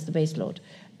organize the base load.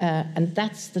 And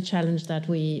that's the challenge that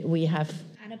we have.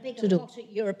 And a bigger pot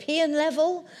at European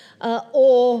level,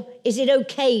 or is it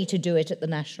okay to do it at the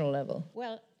national level?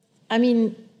 Well, I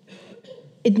mean,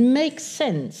 it makes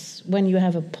sense when you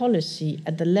have a policy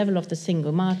at the level of the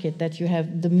single market that you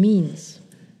have the means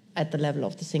at the level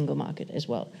of the single market as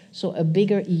well. So a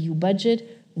bigger EU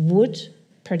budget would,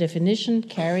 per definition,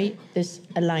 carry this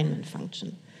alignment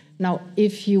function. Now,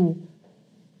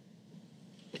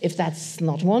 if that's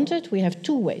not wanted, we have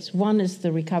two ways. One is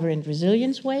the recovery and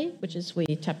resilience way, which is we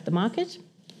tap the market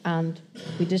and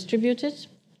we distribute it,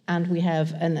 and we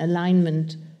have an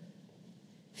alignment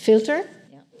filter,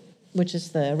 which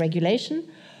is the regulation,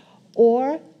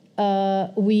 or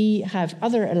we have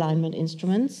other alignment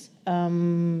instruments,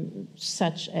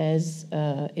 such as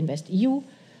InvestEU,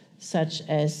 such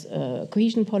as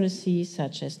cohesion policy,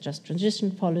 such as just transition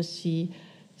policy,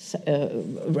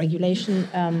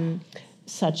 regulation,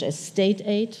 such as state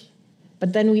aid.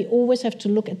 But then we always have to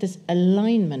look at this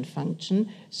alignment function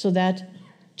so that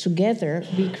together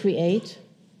we create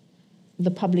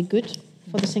the public good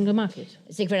for the single market.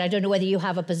 Siegfried, I don't know whether you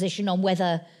have a position on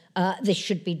whether this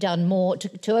should be done more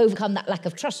to overcome that lack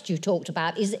of trust you talked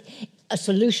about. Is it a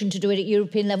solution to do it at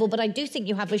European level? But I do think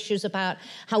you have issues about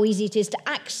how easy it is to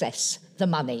access the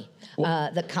money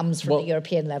that comes from the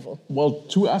European level. Well,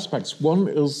 two aspects. One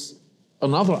is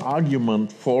another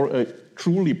argument for a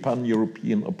truly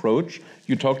pan-European approach.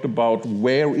 You talked about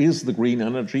where is the green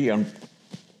energy and,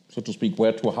 so to speak,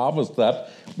 where to harvest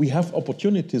that. We have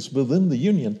opportunities within the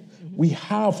Union. We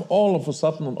have all of a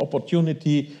sudden an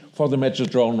opportunity for the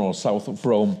Mediterranean south of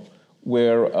Rome,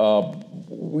 where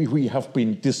we have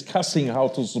been discussing how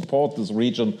to support this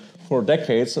region for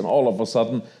decades, and all of a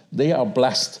sudden they are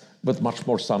blessed with much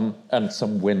more sun and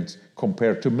some wind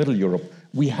compared to Middle Europe.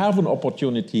 We have an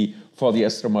opportunity for the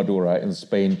Extremadura in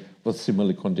Spain with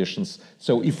similar conditions.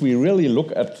 So if we really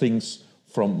look at things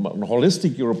from a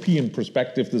holistic European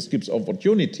perspective, this gives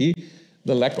opportunity.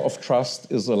 The lack of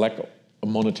trust is a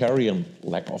monetary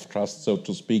lack of trust, so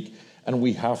to speak, and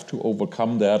we have to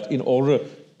overcome that in order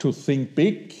to think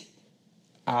big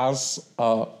as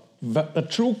a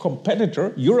true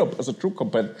competitor, Europe as a true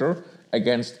competitor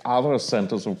against other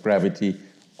centers of gravity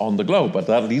on the globe. But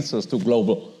that leads us to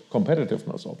global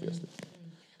competitiveness, obviously.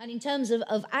 And in terms of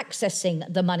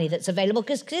accessing the money that's available,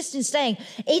 because Kirsten's saying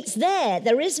it's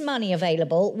there is money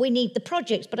available, we need the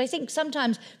projects. But I think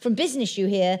sometimes from business you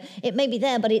hear it may be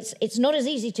there, but it's not as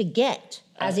easy to get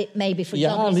as it may be, for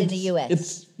example, in the US.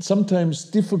 It's sometimes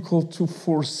difficult to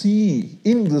foresee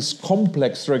in this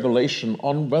complex regulation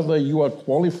on whether you are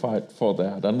qualified for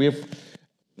that. And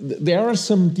there are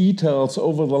some details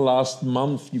over the last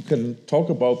month. You can talk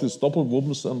about this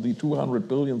Doppelwumms and the 200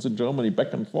 billions in Germany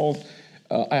back and forth.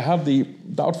 I had the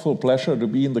doubtful pleasure to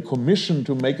be in the Commission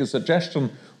to make a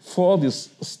suggestion for this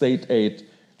state aid.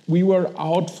 We were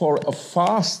out for a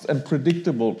fast and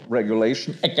predictable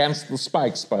regulation against the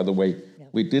spikes, by the way. Yeah.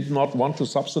 We did not want to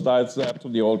subsidize that to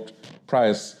the old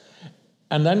price.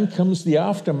 And then comes the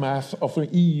aftermath of an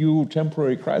EU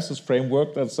temporary crisis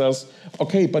framework that says,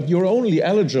 okay, but you're only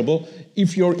eligible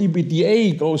if your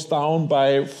EBITDA goes down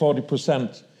by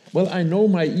 40%. Well, I know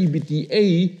my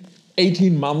EBITDA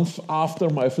 18 months after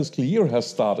my fiscal year has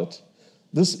started.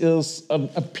 This is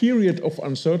a period of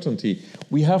uncertainty.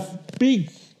 We have big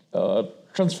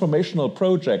transformational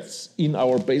projects in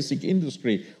our basic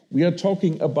industry. We are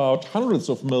talking about hundreds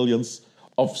of millions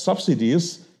of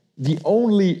subsidies. The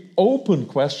only open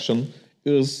question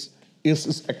is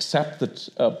accepted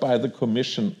by the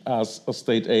Commission as a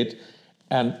state aid?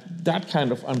 And that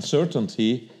kind of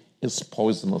uncertainty is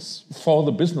poisonous for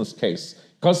the business case,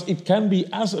 because it can be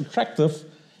as attractive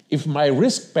if my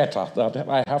risk beta that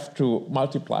I have to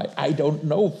multiply, I don't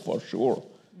know for sure,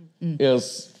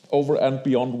 is over and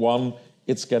beyond one,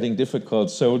 it's getting difficult.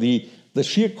 So the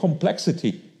sheer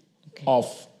complexity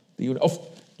of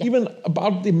even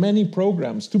about the many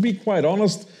programs, to be quite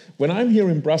honest, when I'm here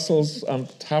in Brussels and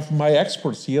have my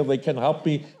experts here, they can help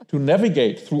me to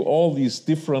navigate through all these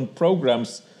different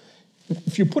programs.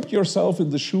 If you put yourself in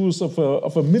the shoes of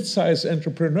a mid-sized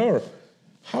entrepreneur,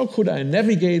 how could I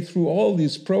navigate through all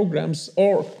these programs?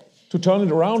 Or to turn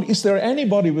it around, is there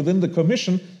anybody within the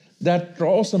Commission that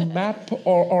draws a map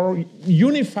or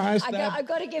unifies that? I've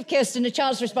got to give Kirsten a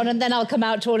chance to respond, and then I'll come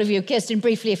out to all of you. Kirsten,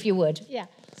 briefly, if you would. Yeah.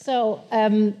 So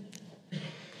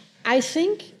I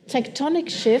think tectonic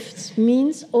shifts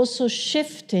means also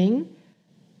shifting,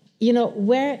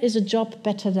 where is a job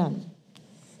better done?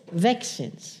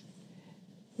 Vaccines.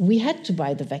 We had to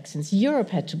buy the vaccines. Europe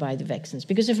had to buy the vaccines,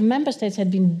 because if member states had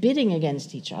been bidding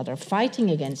against each other, fighting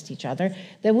against each other,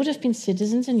 there would have been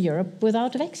citizens in Europe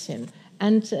without a vaccine.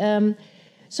 And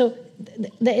so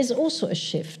there is also a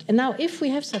shift. And now if we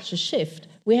have such a shift,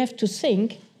 we have to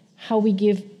think how we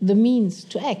give the means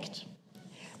to act.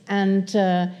 And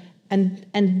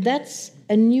that's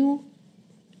a new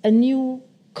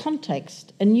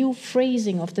context, a new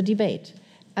phrasing of the debate.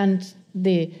 And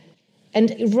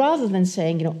rather than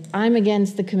saying, I'm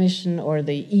against the Commission or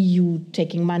the EU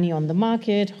taking money on the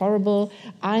market, horrible,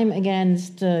 I'm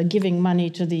against giving money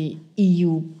to the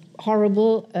EU,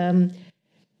 horrible,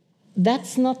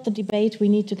 that's not the debate we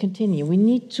need to continue. We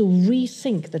need to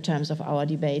rethink the terms of our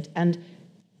debate, and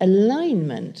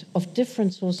alignment of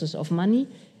different sources of money,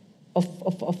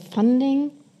 of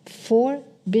funding for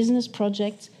business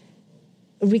projects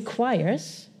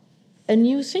requires a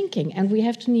new thinking. And we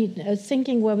have to need a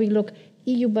thinking where we look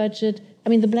EU budget,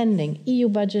 the blending, EU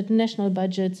budget, national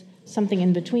budgets, something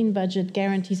in between budget,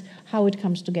 guarantees, how it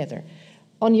comes together.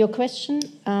 On your question,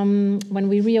 when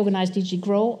we reorganized DG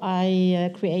GROW,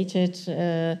 I created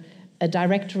a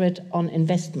directorate on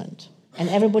investment. And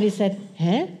everybody said,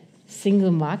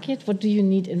 single market, what do you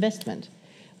need investment?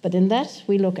 But in that,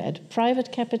 we look at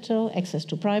private capital, access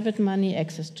to private money,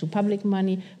 access to public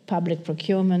money, public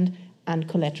procurement, and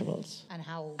collaterals.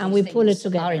 And we pull it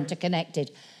together. Are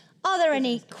interconnected. Are there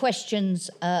any questions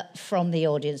from the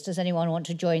audience? Does anyone want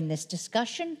to join this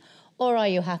discussion? Or are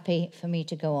you happy for me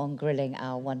to go on grilling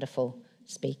our wonderful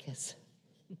speakers?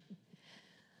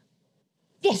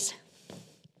 Yes.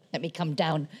 Let me come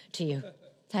down to you.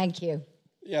 Thank you.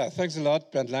 Yeah, thanks a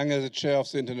lot. Bernd Lange, the chair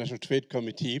of the International Trade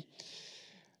Committee.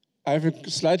 I have a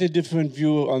slightly different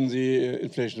view on the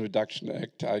Inflation Reduction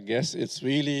Act. I guess it's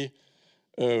really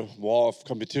a war of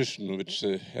competition, which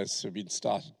has been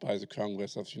started by the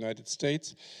Congress of the United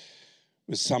States,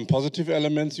 with some positive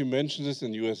elements. You mentioned this,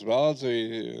 and you as well.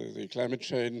 The climate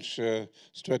change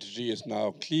strategy is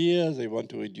now clear. They want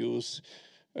to reduce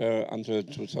until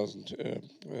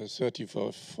 2030 for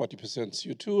 40%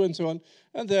 CO2 and so on.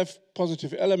 And they have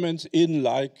positive elements in,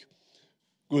 like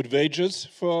good wages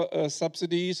for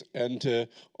subsidies and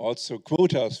also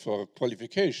quotas for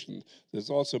qualification. This is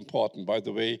also important. By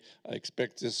the way, I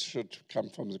expect this should come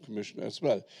from the Commission as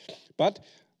well. But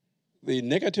the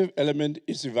negative element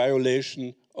is the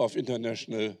violation of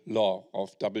international law,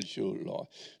 of WTO law.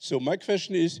 So my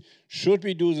question is, should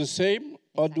we do the same,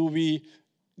 or do we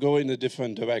go in a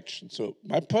different direction? So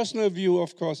my personal view,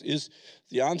 of course, is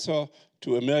the answer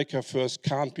to America first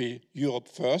can't be Europe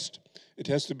first. It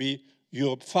has to be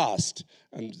Europe fast.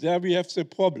 And there we have the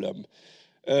problem.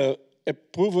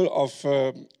 Approval of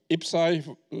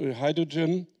IPCEI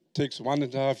hydrogen takes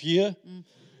 1.5 years.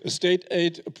 A state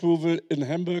aid approval in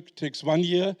Hamburg takes 1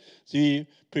 year. The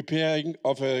preparing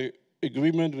of an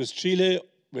agreement with Chile,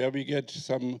 where we get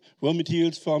some raw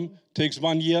materials from, takes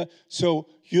 1 year. So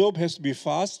Europe has to be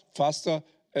faster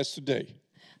as today.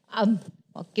 I'll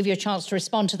give you a chance to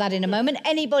respond to that in a moment.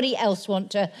 Anybody else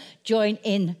want to join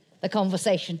in the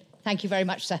conversation? Thank you very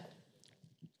much, sir.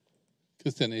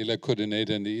 Christian Ehler,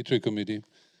 coordinator in the ITRE committee.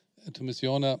 To Ms.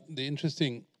 Jorna, the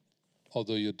interesting,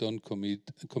 although you don't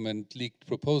comment leaked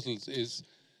proposals, is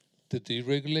the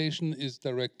deregulation is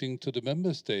directing to the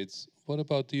member states. What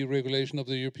about deregulation of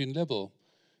the European level?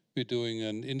 We're doing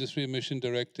an industry emission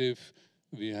directive.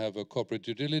 We have a corporate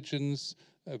due diligence.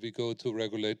 We go to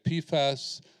regulate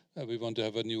PFAS. We want to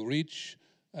have a new REACH.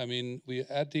 I mean, we're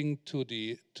adding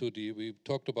we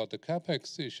talked about the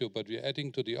CapEx issue, but we're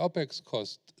adding to the OpEx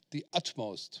cost the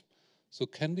utmost. So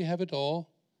can we have it all?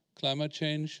 Climate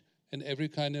change and every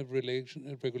kind of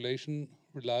regulation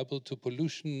reliable to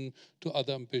pollution, to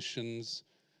other ambitions.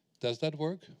 Does that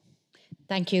work?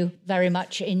 Thank you very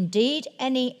much indeed.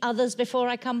 Any others before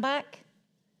I come back?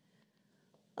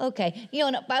 Okay,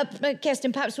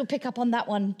 Kirsten, perhaps we'll pick up on that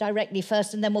one directly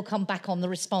first, and then we'll come back on the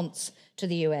response to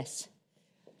the US.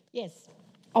 Yes,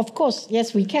 of course,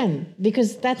 yes, we can,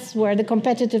 because that's where the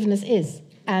competitiveness is,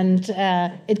 and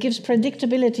it gives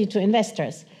predictability to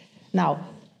investors. Now,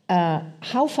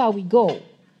 how far we go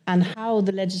and how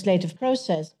the legislative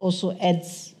process also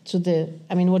adds to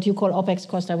what you call OpEx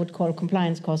cost, I would call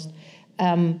compliance cost.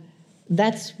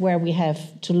 That's where we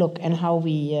have to look and how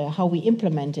we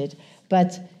implement it.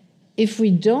 But if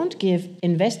we don't give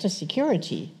investor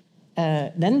security,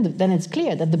 then it's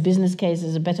clear that the business case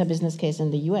is a better business case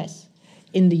in the US.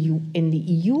 In the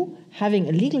EU, having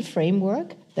a legal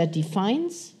framework that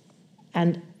defines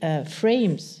and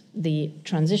frames the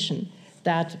transition,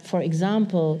 that, for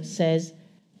example, says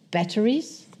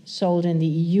batteries sold in the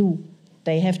EU,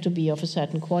 they have to be of a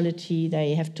certain quality,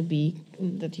 they have to be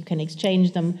that you can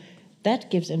exchange them, that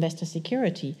gives investor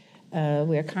security.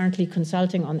 We are currently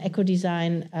consulting on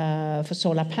eco-design for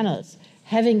solar panels.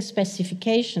 Having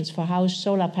specifications for how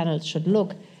solar panels should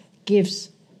look gives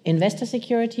investor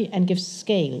security and gives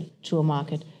scale to a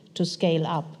market to scale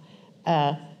up.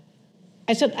 I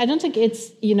said, I don't think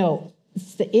it's,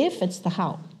 it's the if, it's the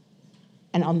how.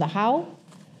 And on the how,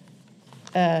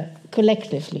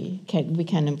 collectively we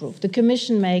can improve. The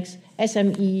Commission makes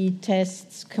SME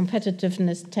tests,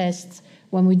 competitiveness tests,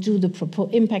 when we do the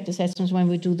impact assessments, when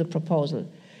we do the proposal.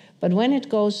 But when it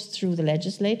goes through the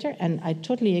legislator, and I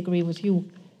totally agree with you,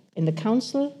 in the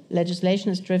Council,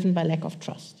 legislation is driven by lack of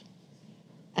trust.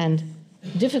 And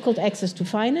difficult access to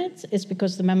finance is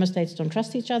because the member states don't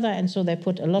trust each other, and so they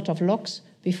put a lot of locks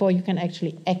before you can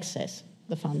actually access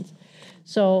the funds.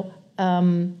 So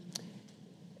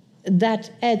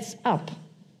that adds up.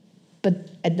 But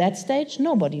at that stage,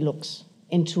 nobody looks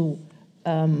into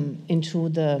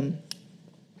the,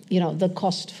 the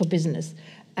cost for business.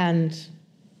 And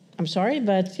I'm sorry,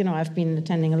 but I've been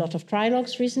attending a lot of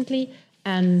trilogues recently,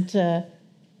 and the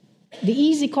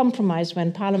easy compromise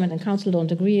when Parliament and Council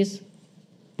don't agree is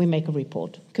we make a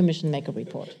report, Commission make a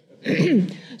report.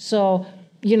 So,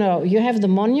 you have the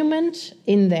monument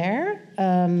in there.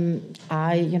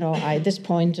 At this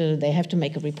point, they have to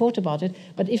make a report about it.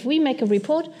 But if we make a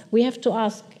report, we have to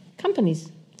ask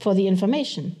companies for the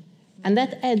information. And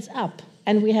that adds up.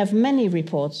 And we have many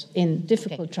reports in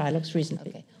difficult trilogues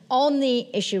recently. Okay. On the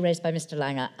issue raised by Mr.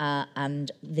 Lange and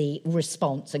the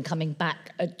response, and coming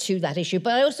back to that issue,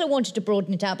 but I also wanted to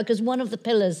broaden it out because one of the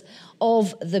pillars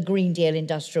of the Green Deal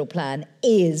Industrial Plan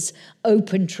is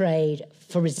open trade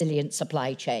for resilient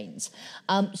supply chains.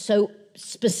 So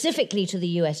specifically to the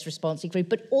US response, Siegfried,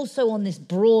 but also on this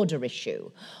broader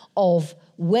issue of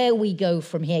where we go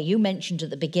from here. You mentioned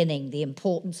at the beginning the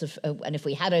importance of, and if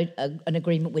we had an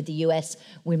agreement with the US,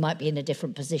 we might be in a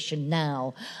different position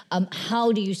now.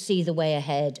 How do you see the way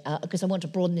ahead? Because I want to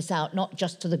broaden this out, not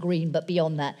just to the green, but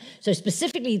beyond that. So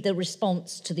specifically the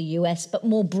response to the US, but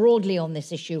more broadly on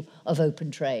this issue of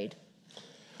open trade.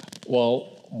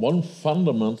 Well, one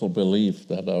fundamental belief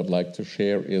that I would like to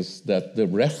share is that the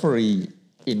referee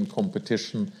in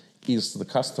competition is the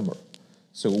customer.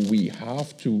 So we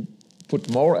have to put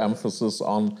more emphasis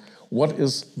on what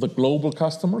is the global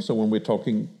customer. So when we're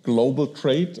talking global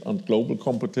trade and global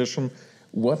competition,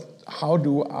 how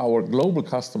do our global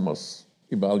customers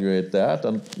evaluate that?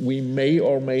 And we may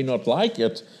or may not like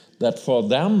it, that for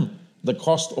them, the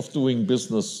cost of doing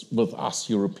business with us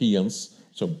Europeans,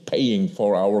 so paying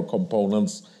for our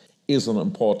components, is an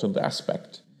important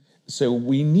aspect. So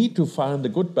we need to find a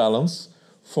good balance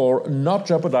for not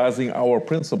jeopardizing our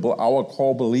principle, our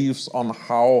core beliefs on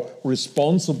how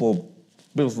responsible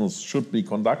business should be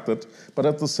conducted, but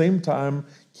at the same time,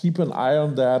 keep an eye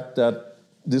on that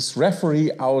this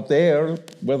referee out there,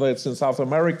 whether it's in South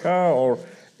America or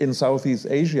in Southeast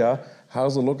Asia,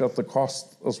 has a look at the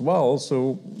cost as well.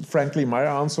 So frankly, my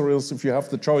answer is, if you have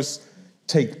the choice,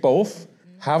 take both,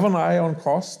 have an eye on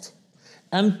cost,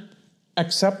 and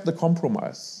accept the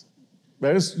compromise.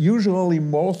 There's usually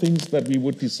more things that we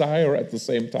would desire at the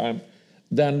same time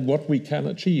than what we can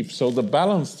achieve. So the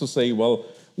balance to say, well,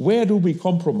 where do we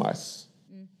compromise?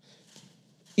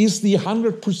 Is the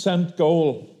 100%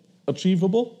 goal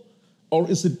achievable? Or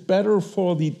is it better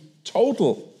for the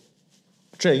total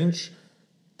change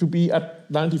to be at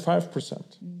 95%?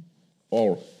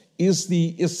 Or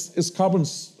is carbon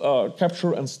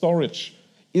capture and storage,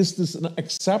 is this an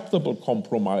acceptable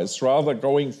compromise? Rather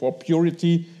going for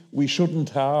purity, we shouldn't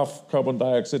have carbon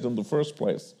dioxide in the first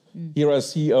place. Here I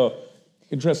see,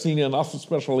 interestingly enough,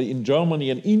 especially in Germany,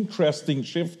 an interesting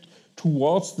shift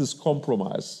towards this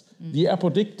compromise. The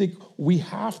apodictic, we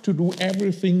have to do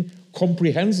everything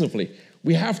comprehensively.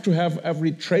 We have to have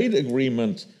every trade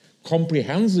agreement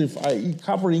comprehensive, i.e.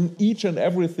 covering each and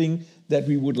everything that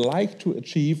we would like to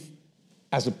achieve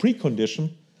as a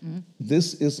precondition.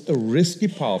 This is a risky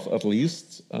path, at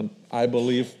least, and I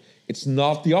believe it's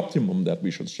not the optimum that we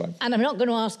should strive for. And I'm not going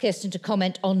to ask Kirsten to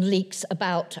comment on leaks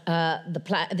about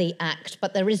the Act,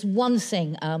 but there is one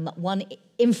thing, one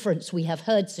inference. We have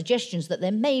heard suggestions that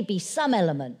there may be some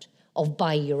element of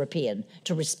Buy European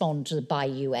to respond to the Buy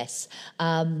US.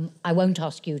 I won't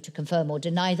ask you to confirm or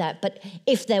deny that, but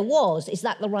if there was, is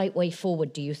that the right way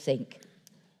forward, do you think?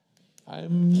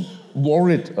 I'm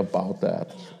worried about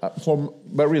that for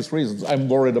various reasons. I'm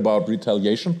worried about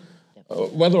retaliation.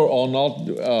 Whether or not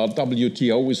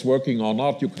WTO is working or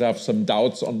not, you could have some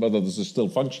doubts on whether this is still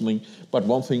functioning. But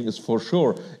one thing is for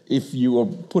sure, if you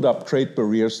put up trade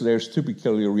barriers, there's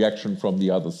typically a reaction from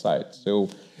the other side. So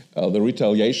the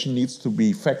retaliation needs to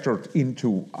be factored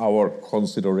into our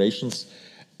considerations.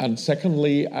 And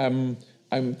secondly, I'm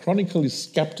chronically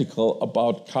skeptical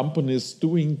about companies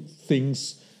doing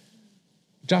things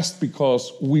just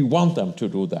because we want them to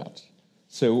do that.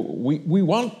 So we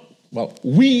want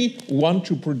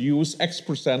to produce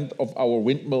X% of our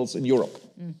windmills in Europe.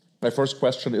 My first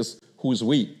question is, who is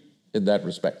we in that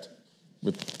respect?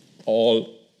 With all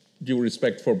due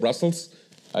respect for Brussels,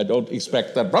 I don't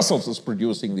expect that Brussels is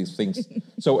producing these things.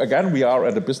 So again, we are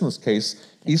at a business case.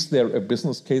 Is there a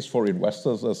business case for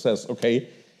investors that says, okay,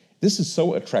 this is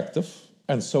so attractive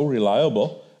and so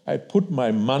reliable, I put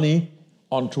my money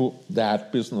onto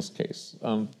that business case?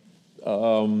 And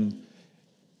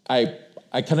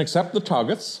I can accept the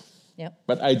targets,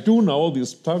 but I do know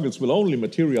these targets will only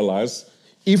materialize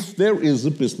if there is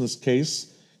a business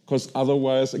case, because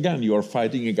otherwise, again, you are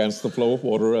fighting against the flow of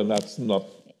water, and that's not.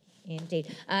 Indeed.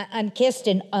 And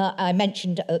Kirsten, I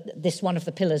mentioned this one of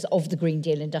the pillars of the Green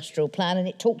Deal Industrial Plan, and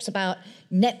it talks about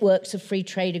networks of free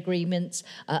trade agreements,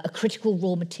 a critical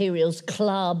raw materials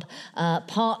club,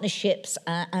 partnerships,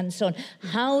 and so on.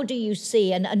 How do you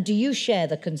see, and do you share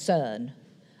the concern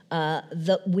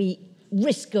that we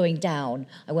risk going down?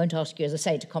 I won't ask you, as I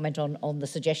say, to comment on the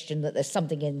suggestion that there's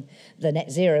something in the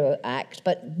Net Zero Act,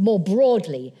 but more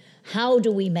broadly, how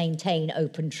do we maintain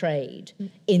open trade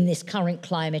in this current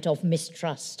climate of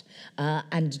mistrust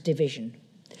and division?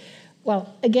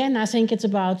 Well, again, I think it's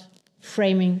about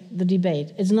framing the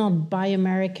debate. It's not buy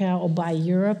America or buy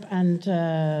Europe and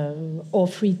or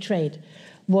free trade.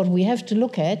 What we have to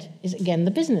look at is, again,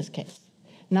 the business case.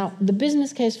 Now, the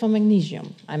business case for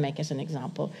magnesium, I make as an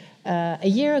example. A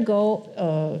year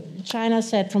ago, China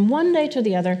said from one day to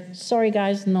the other, sorry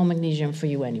guys, no magnesium for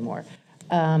you anymore.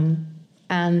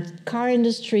 And car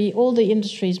industry, all the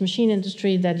industries, machine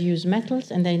industry that use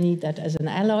metals and they need that as an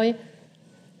alloy,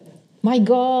 my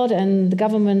God, and the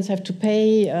governments have to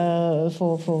pay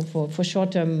for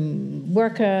short-term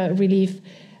worker relief.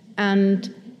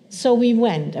 And so we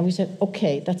went and we said,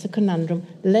 okay, that's a conundrum.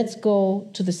 Let's go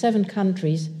to the 7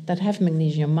 countries that have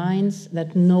magnesium mines,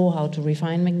 that know how to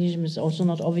refine magnesium. It's also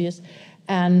not obvious.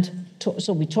 And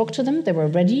so we talked to them. They were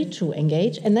ready to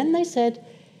engage. And then they said,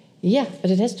 yeah, but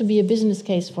it has to be a business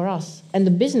case for us. And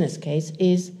the business case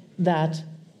is that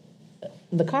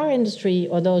the car industry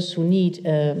or those who need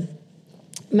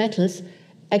metals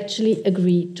actually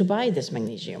agree to buy this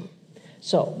magnesium.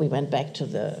 So we went back to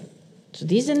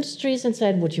these industries and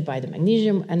said, would you buy the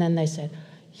magnesium? And then they said,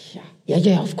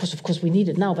 yeah, of course, we need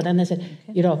it now. But then they said,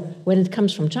 you know, when it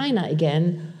comes from China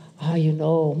again,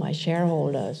 my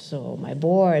shareholders or my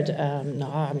board,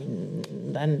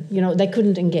 then, they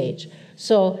couldn't engage.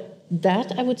 So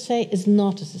that, I would say, is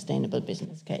not a sustainable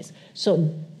business case. So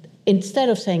instead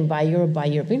of saying buy Europe,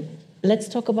 let's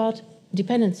talk about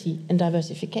dependency and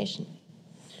diversification.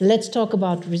 Let's talk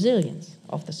about resilience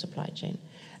of the supply chain.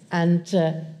 And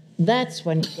that's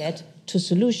when you get to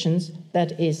solutions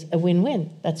that is a win-win.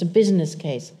 That's a business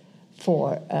case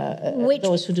for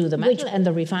those who do the metal and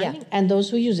the refining and those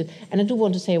who use it. And I do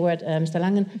want to say a word, Mr.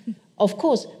 Langen. Of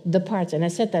course, the parts, and I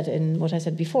said that in what I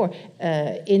said before,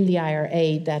 in the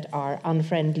IRA that are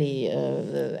unfriendly,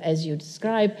 as you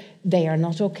describe, they are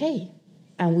not okay.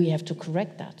 And we have to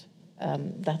correct that.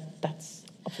 That's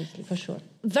obviously for sure.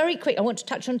 Very quick, I want to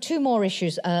touch on 2 more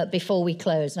issues before we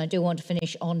close, and I do want to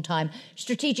finish on time.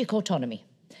 Strategic autonomy.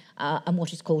 And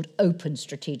what is called open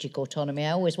strategic autonomy.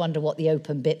 I always wonder what the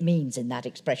open bit means in that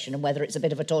expression and whether it's a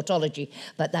bit of a tautology,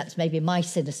 but that's maybe my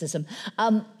cynicism.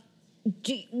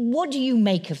 What do you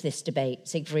make of this debate,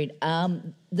 Siegfried,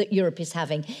 that Europe is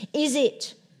having? Is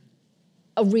it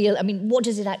a real, what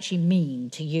does it actually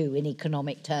mean to you in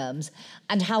economic terms,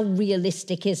 and how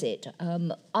realistic is it?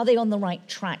 Are they on the right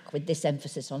track with this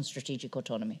emphasis on strategic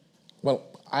autonomy? Well,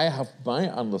 I have my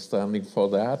understanding for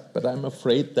that, but I'm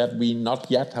afraid that we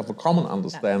not yet have a common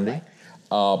understanding,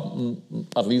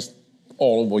 at least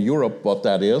all over Europe, what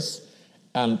that is.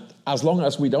 And as long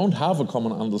as we don't have a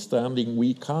common understanding,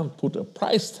 we can't put a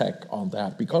price tag on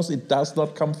that because it does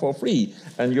not come for free.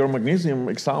 And your magnesium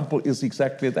example is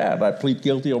exactly that. I plead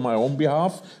guilty on my own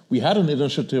behalf. We had an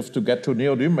initiative to get to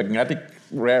neodymium, magnetic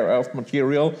rare earth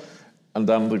material, and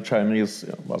then the Chinese,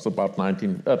 it was about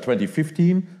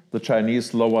 2015, the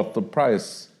Chinese lowered the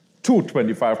price to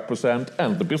 25%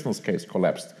 and the business case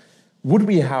collapsed. Would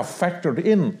we have factored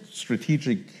in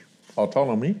strategic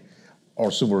autonomy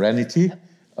or sovereignty,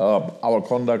 our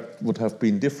conduct would have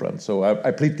been different. So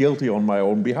I plead guilty on my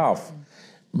own behalf.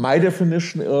 My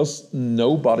definition is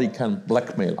nobody can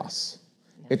blackmail us.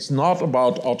 It's not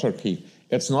about autarky.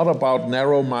 It's not about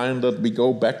narrow-minded, we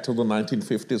go back to the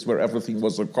 1950s where everything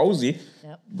was so cozy,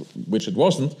 which it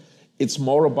wasn't. It's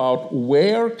more about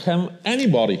where can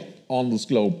anybody on this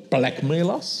globe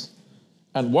blackmail us,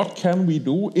 and what can we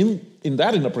do in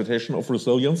that interpretation of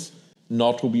resilience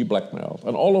not to be blackmailed.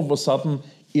 And all of a sudden,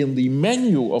 in the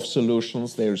menu of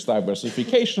solutions, there is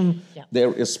diversification,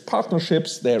 there is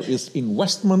partnerships, there is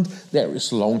investment, there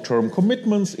is long-term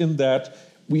commitments in that.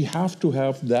 we have to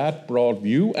have that broad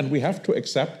view, and we have to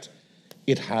accept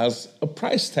it has a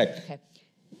price tag. Okay.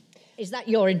 Is that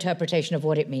your interpretation of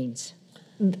what it means?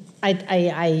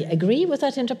 I agree with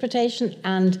that interpretation,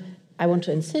 and I want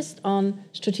to insist on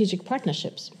strategic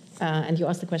partnerships. And you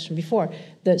asked the question before.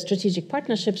 The strategic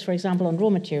partnerships, for example, on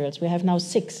raw materials, we have now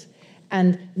 6.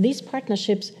 And these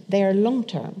partnerships, they are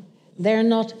long-term. They're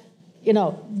not,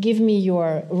 give me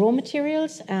your raw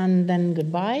materials and then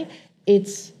goodbye.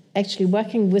 It's actually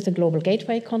working with a global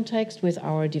gateway context, with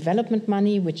our development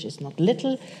money, which is not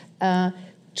little,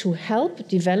 to help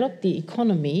develop the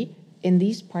economy in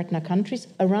these partner countries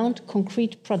around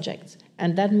concrete projects.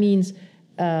 And that means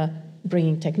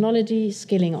bringing technology,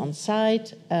 skilling on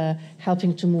site,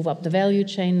 helping to move up the value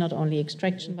chain, not only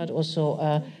extraction, but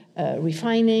also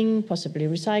refining, possibly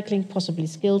recycling, possibly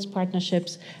skills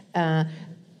partnerships,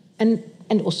 and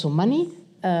also money,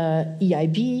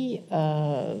 EIB,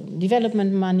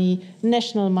 development money,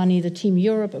 national money, the Team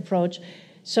Europe approach.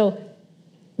 So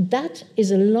that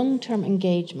is a long-term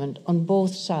engagement on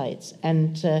both sides.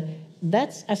 And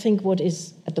that's, I think, what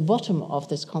is at the bottom of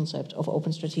this concept of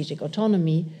open strategic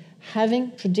autonomy, having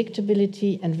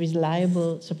predictability and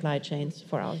reliable supply chains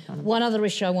for our economy. One other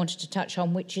issue I wanted to touch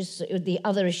on, which is the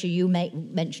other issue you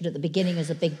mentioned at the beginning as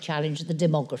a big challenge, the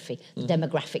demography, the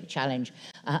demographic challenge,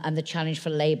 and the challenge for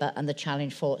labour and the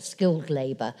challenge for skilled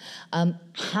labour.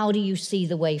 How do you see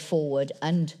the way forward?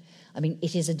 And I mean,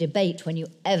 it is a debate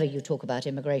whenever you talk about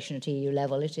immigration at EU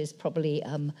level. It is probably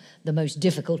the most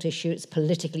difficult issue. It's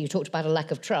politically. You talked about a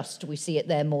lack of trust. We see it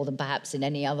there more than perhaps in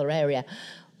any other area.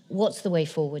 What's the way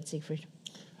forward, Siegfried?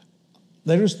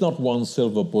 There is not one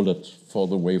silver bullet for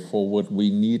the way forward. We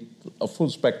need a full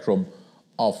spectrum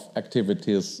of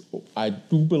activities. I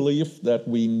do believe that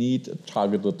we need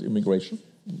targeted immigration,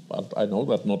 but I know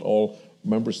that not all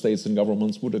member states and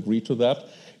governments would agree to that.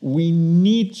 We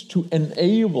need to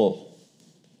enable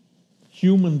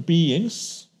human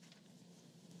beings,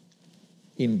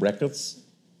 in brackets,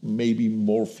 maybe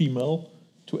more female,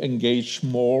 to engage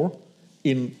more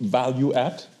in value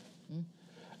add.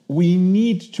 We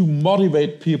need to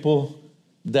motivate people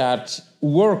that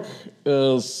work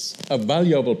is a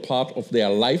valuable part of their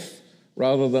life,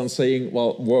 rather than saying,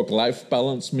 well, work-life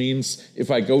balance means if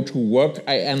I go to work,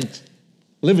 I end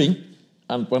living,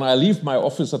 and when I leave my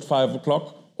office at 5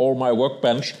 o'clock or my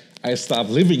workbench, I start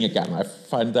living again. I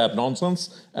find that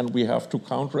nonsense, and we have to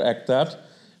counteract that.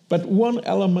 But one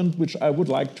element which I would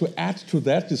like to add to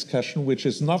that discussion, which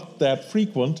is not that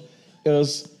frequent,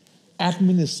 is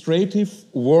administrative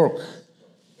work,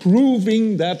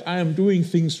 proving that I am doing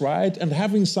things right and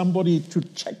having somebody to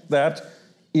check that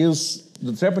is,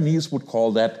 the Japanese would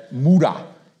call that muda.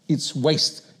 It's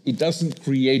waste. It doesn't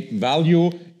create value.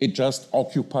 It just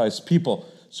occupies people.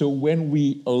 So when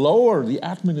we lower the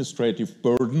administrative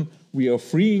burden, we are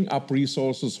freeing up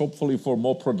resources, hopefully for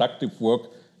more productive work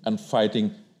and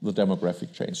fighting the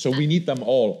demographic change. So we need them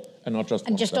all. And not just.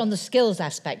 And just on the skills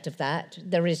aspect of that,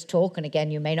 there is talk, and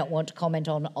again, you may not want to comment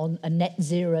on a net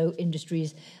zero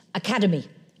industries academy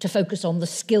to focus on the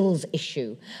skills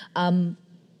issue.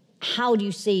 How do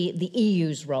you see the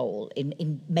EU's role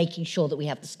in making sure that we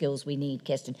have the skills we need,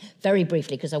 Kirsten? Very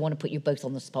briefly, because I want to put you both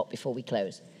on the spot before we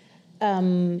close.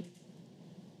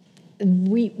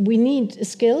 We need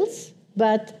skills,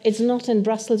 but it's not in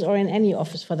Brussels or in any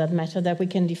office for that matter that we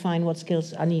can define what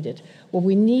skills are needed. What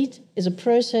we need is a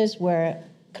process where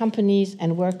companies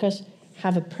and workers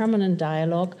have a permanent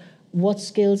dialogue, what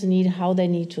skills need, how they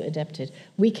need to adapt it.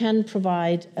 We can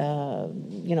provide,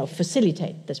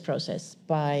 facilitate this process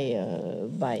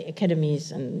by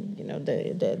academies, and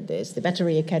there's the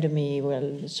battery academy,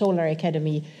 solar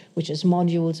academy, which is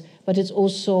modules, but it's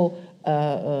also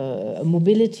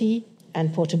mobility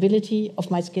and portability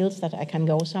of my skills, that I can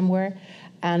go somewhere.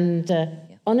 And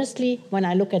honestly, when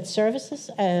I look at services,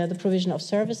 the provision of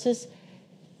services,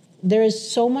 there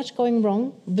is so much going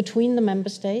wrong between the member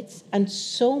states and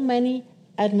so many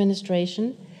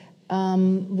administration.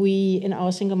 We, in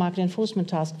our Single Market Enforcement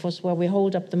Task Force, where we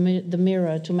hold up the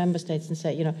mirror to member states and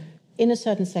say, in a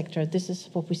certain sector, this is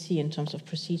what we see in terms of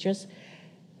procedures.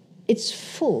 It's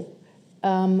full.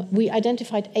 We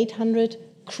identified 800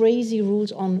 crazy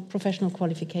rules on professional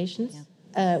qualifications,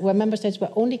 where member states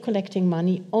were only collecting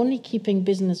money, only keeping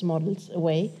business models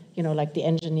away, like the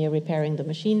engineer repairing the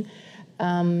machine.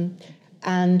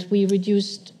 And we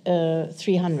reduced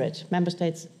 300. Member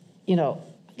states,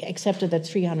 accepted that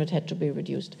 300 had to be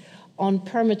reduced. On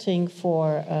permitting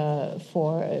for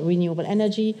renewable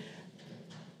energy,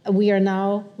 we are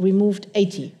now removed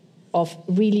 80. of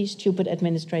really stupid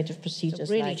administrative procedures.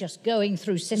 So really just going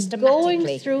through systematically.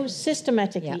 Going through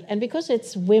systematically. Yeah. And because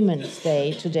it's Women's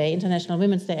Day today, International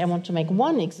Women's Day, I want to make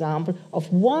one example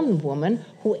of one woman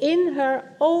who in her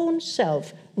own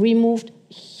self removed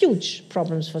huge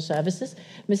problems for services.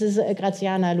 Mrs.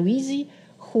 Graziana Luisi,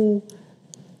 who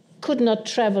could not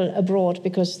travel abroad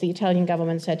because the Italian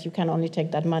government said you can only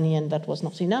take that money and that was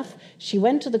not enough. She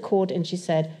went to the court and she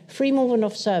said, free movement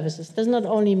of services does not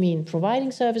only mean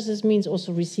providing services, means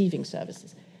also receiving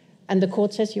services. And the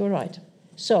court says you're right.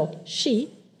 So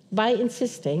she, by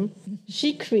insisting,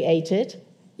 she created,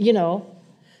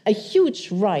 a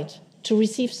huge right to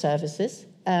receive services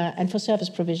and for service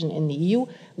provision in the EU,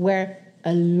 where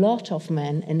a lot of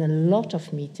men in a lot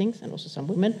of meetings, and also some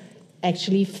women,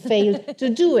 actually failed to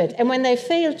do it. And when they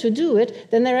fail to do it,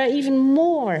 then there are even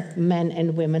more men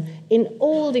and women in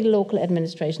all the local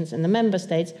administrations in the member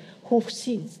states who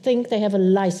think they have a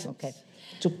license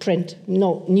to print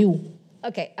new.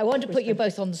 Okay, I want to put you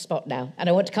both on the spot now, and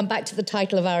I want to come back to the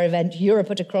title of our event, Europe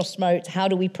at a Crossroads, how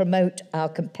do we promote our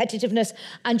competitiveness,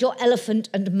 and your elephant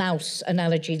and mouse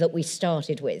analogy that we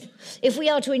started with. If we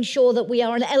are to ensure that we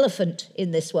are an elephant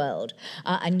in this world,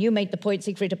 and you made the point,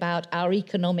 Siegfried, about our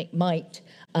economic might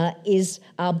is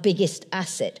our biggest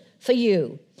asset. For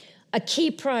you, a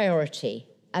key priority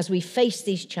as we face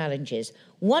these challenges,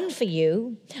 one for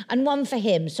you and one for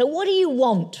him. So what do you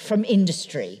want from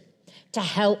industry to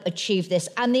help achieve this?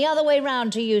 And the other way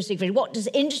around to you, Siegfried, what does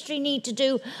industry need to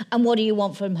do and what do you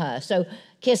want from her? So,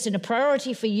 Kirsten, a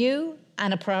priority for you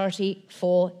and a priority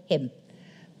for him.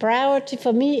 Priority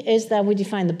for me is that we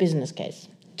define the business case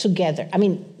together. I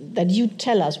mean, that you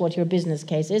tell us what your business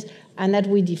case is and that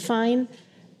we define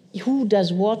who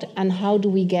does what and how do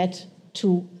we get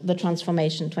to the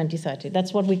transformation 2030.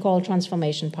 That's what we call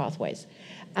transformation pathways.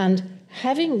 And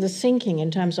having the thinking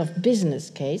in terms of business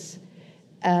case,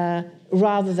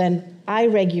 rather than I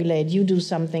regulate, you do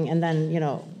something, and then,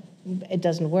 it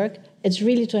doesn't work. It's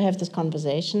really to have this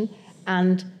conversation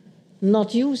and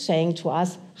not you saying to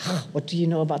us, what do you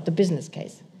know about the business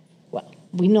case? Well,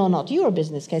 we know not your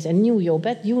business case, and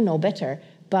you know better,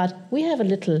 but we have a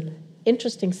little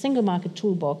interesting single market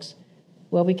toolbox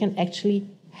where we can actually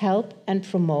help and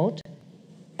promote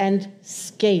and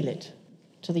scale it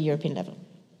to the European level.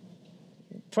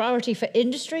 Priority for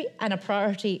industry and a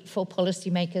priority for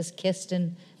policymakers,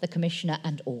 Kirsten, the Commissioner,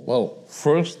 and all. Well,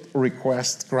 first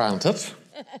request granted,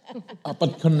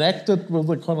 but connected with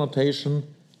the connotation,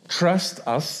 trust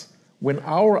us when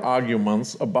our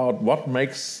arguments about what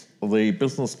makes the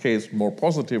business case more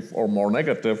positive or more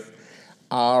negative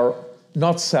are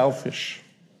not selfish.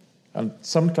 And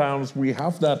sometimes we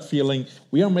have that feeling,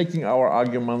 we are making our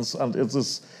arguments and it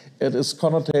is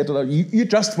connotated, you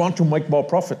just want to make more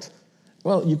profit.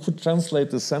 Well, you could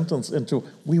translate this sentence into,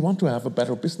 we want to have a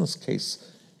better business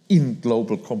case in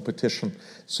global competition.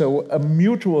 So a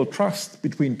mutual trust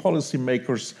between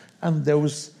policymakers and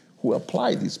those who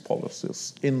apply these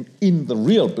policies in the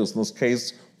real business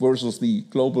case versus the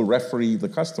global referee, the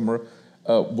customer,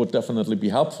 would definitely be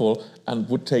helpful and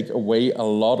would take away a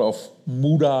lot of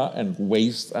muda and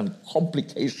waste and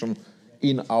complication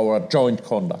in our joint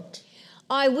conduct.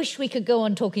 I wish we could go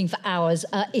on talking for hours.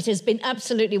 It has been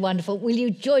absolutely wonderful. Will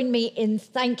you join me in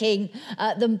thanking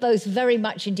them both very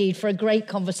much indeed for a great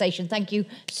conversation? Thank you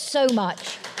so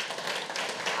much.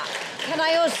 Can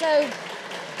I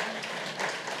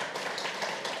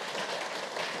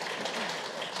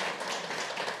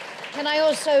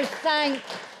also thank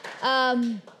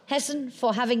Hessen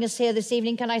for having us here this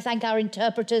evening. Can I thank our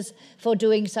interpreters for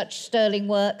doing such sterling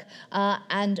work?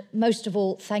 And most of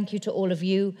all, thank you to all of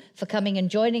you for coming and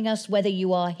joining us, whether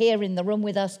you are here in the room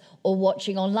with us or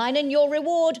watching online. And your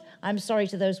reward, I'm sorry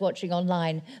to those watching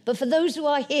online, but for those who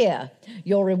are here,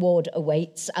 your reward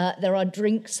awaits. There are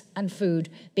drinks and food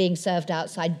being served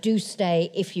outside. Do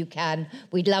stay if you can.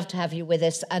 We'd love to have you with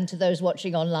us. And to those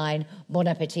watching online, bon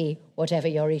appétit, whatever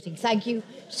you're eating. Thank you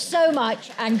so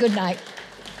much and good night.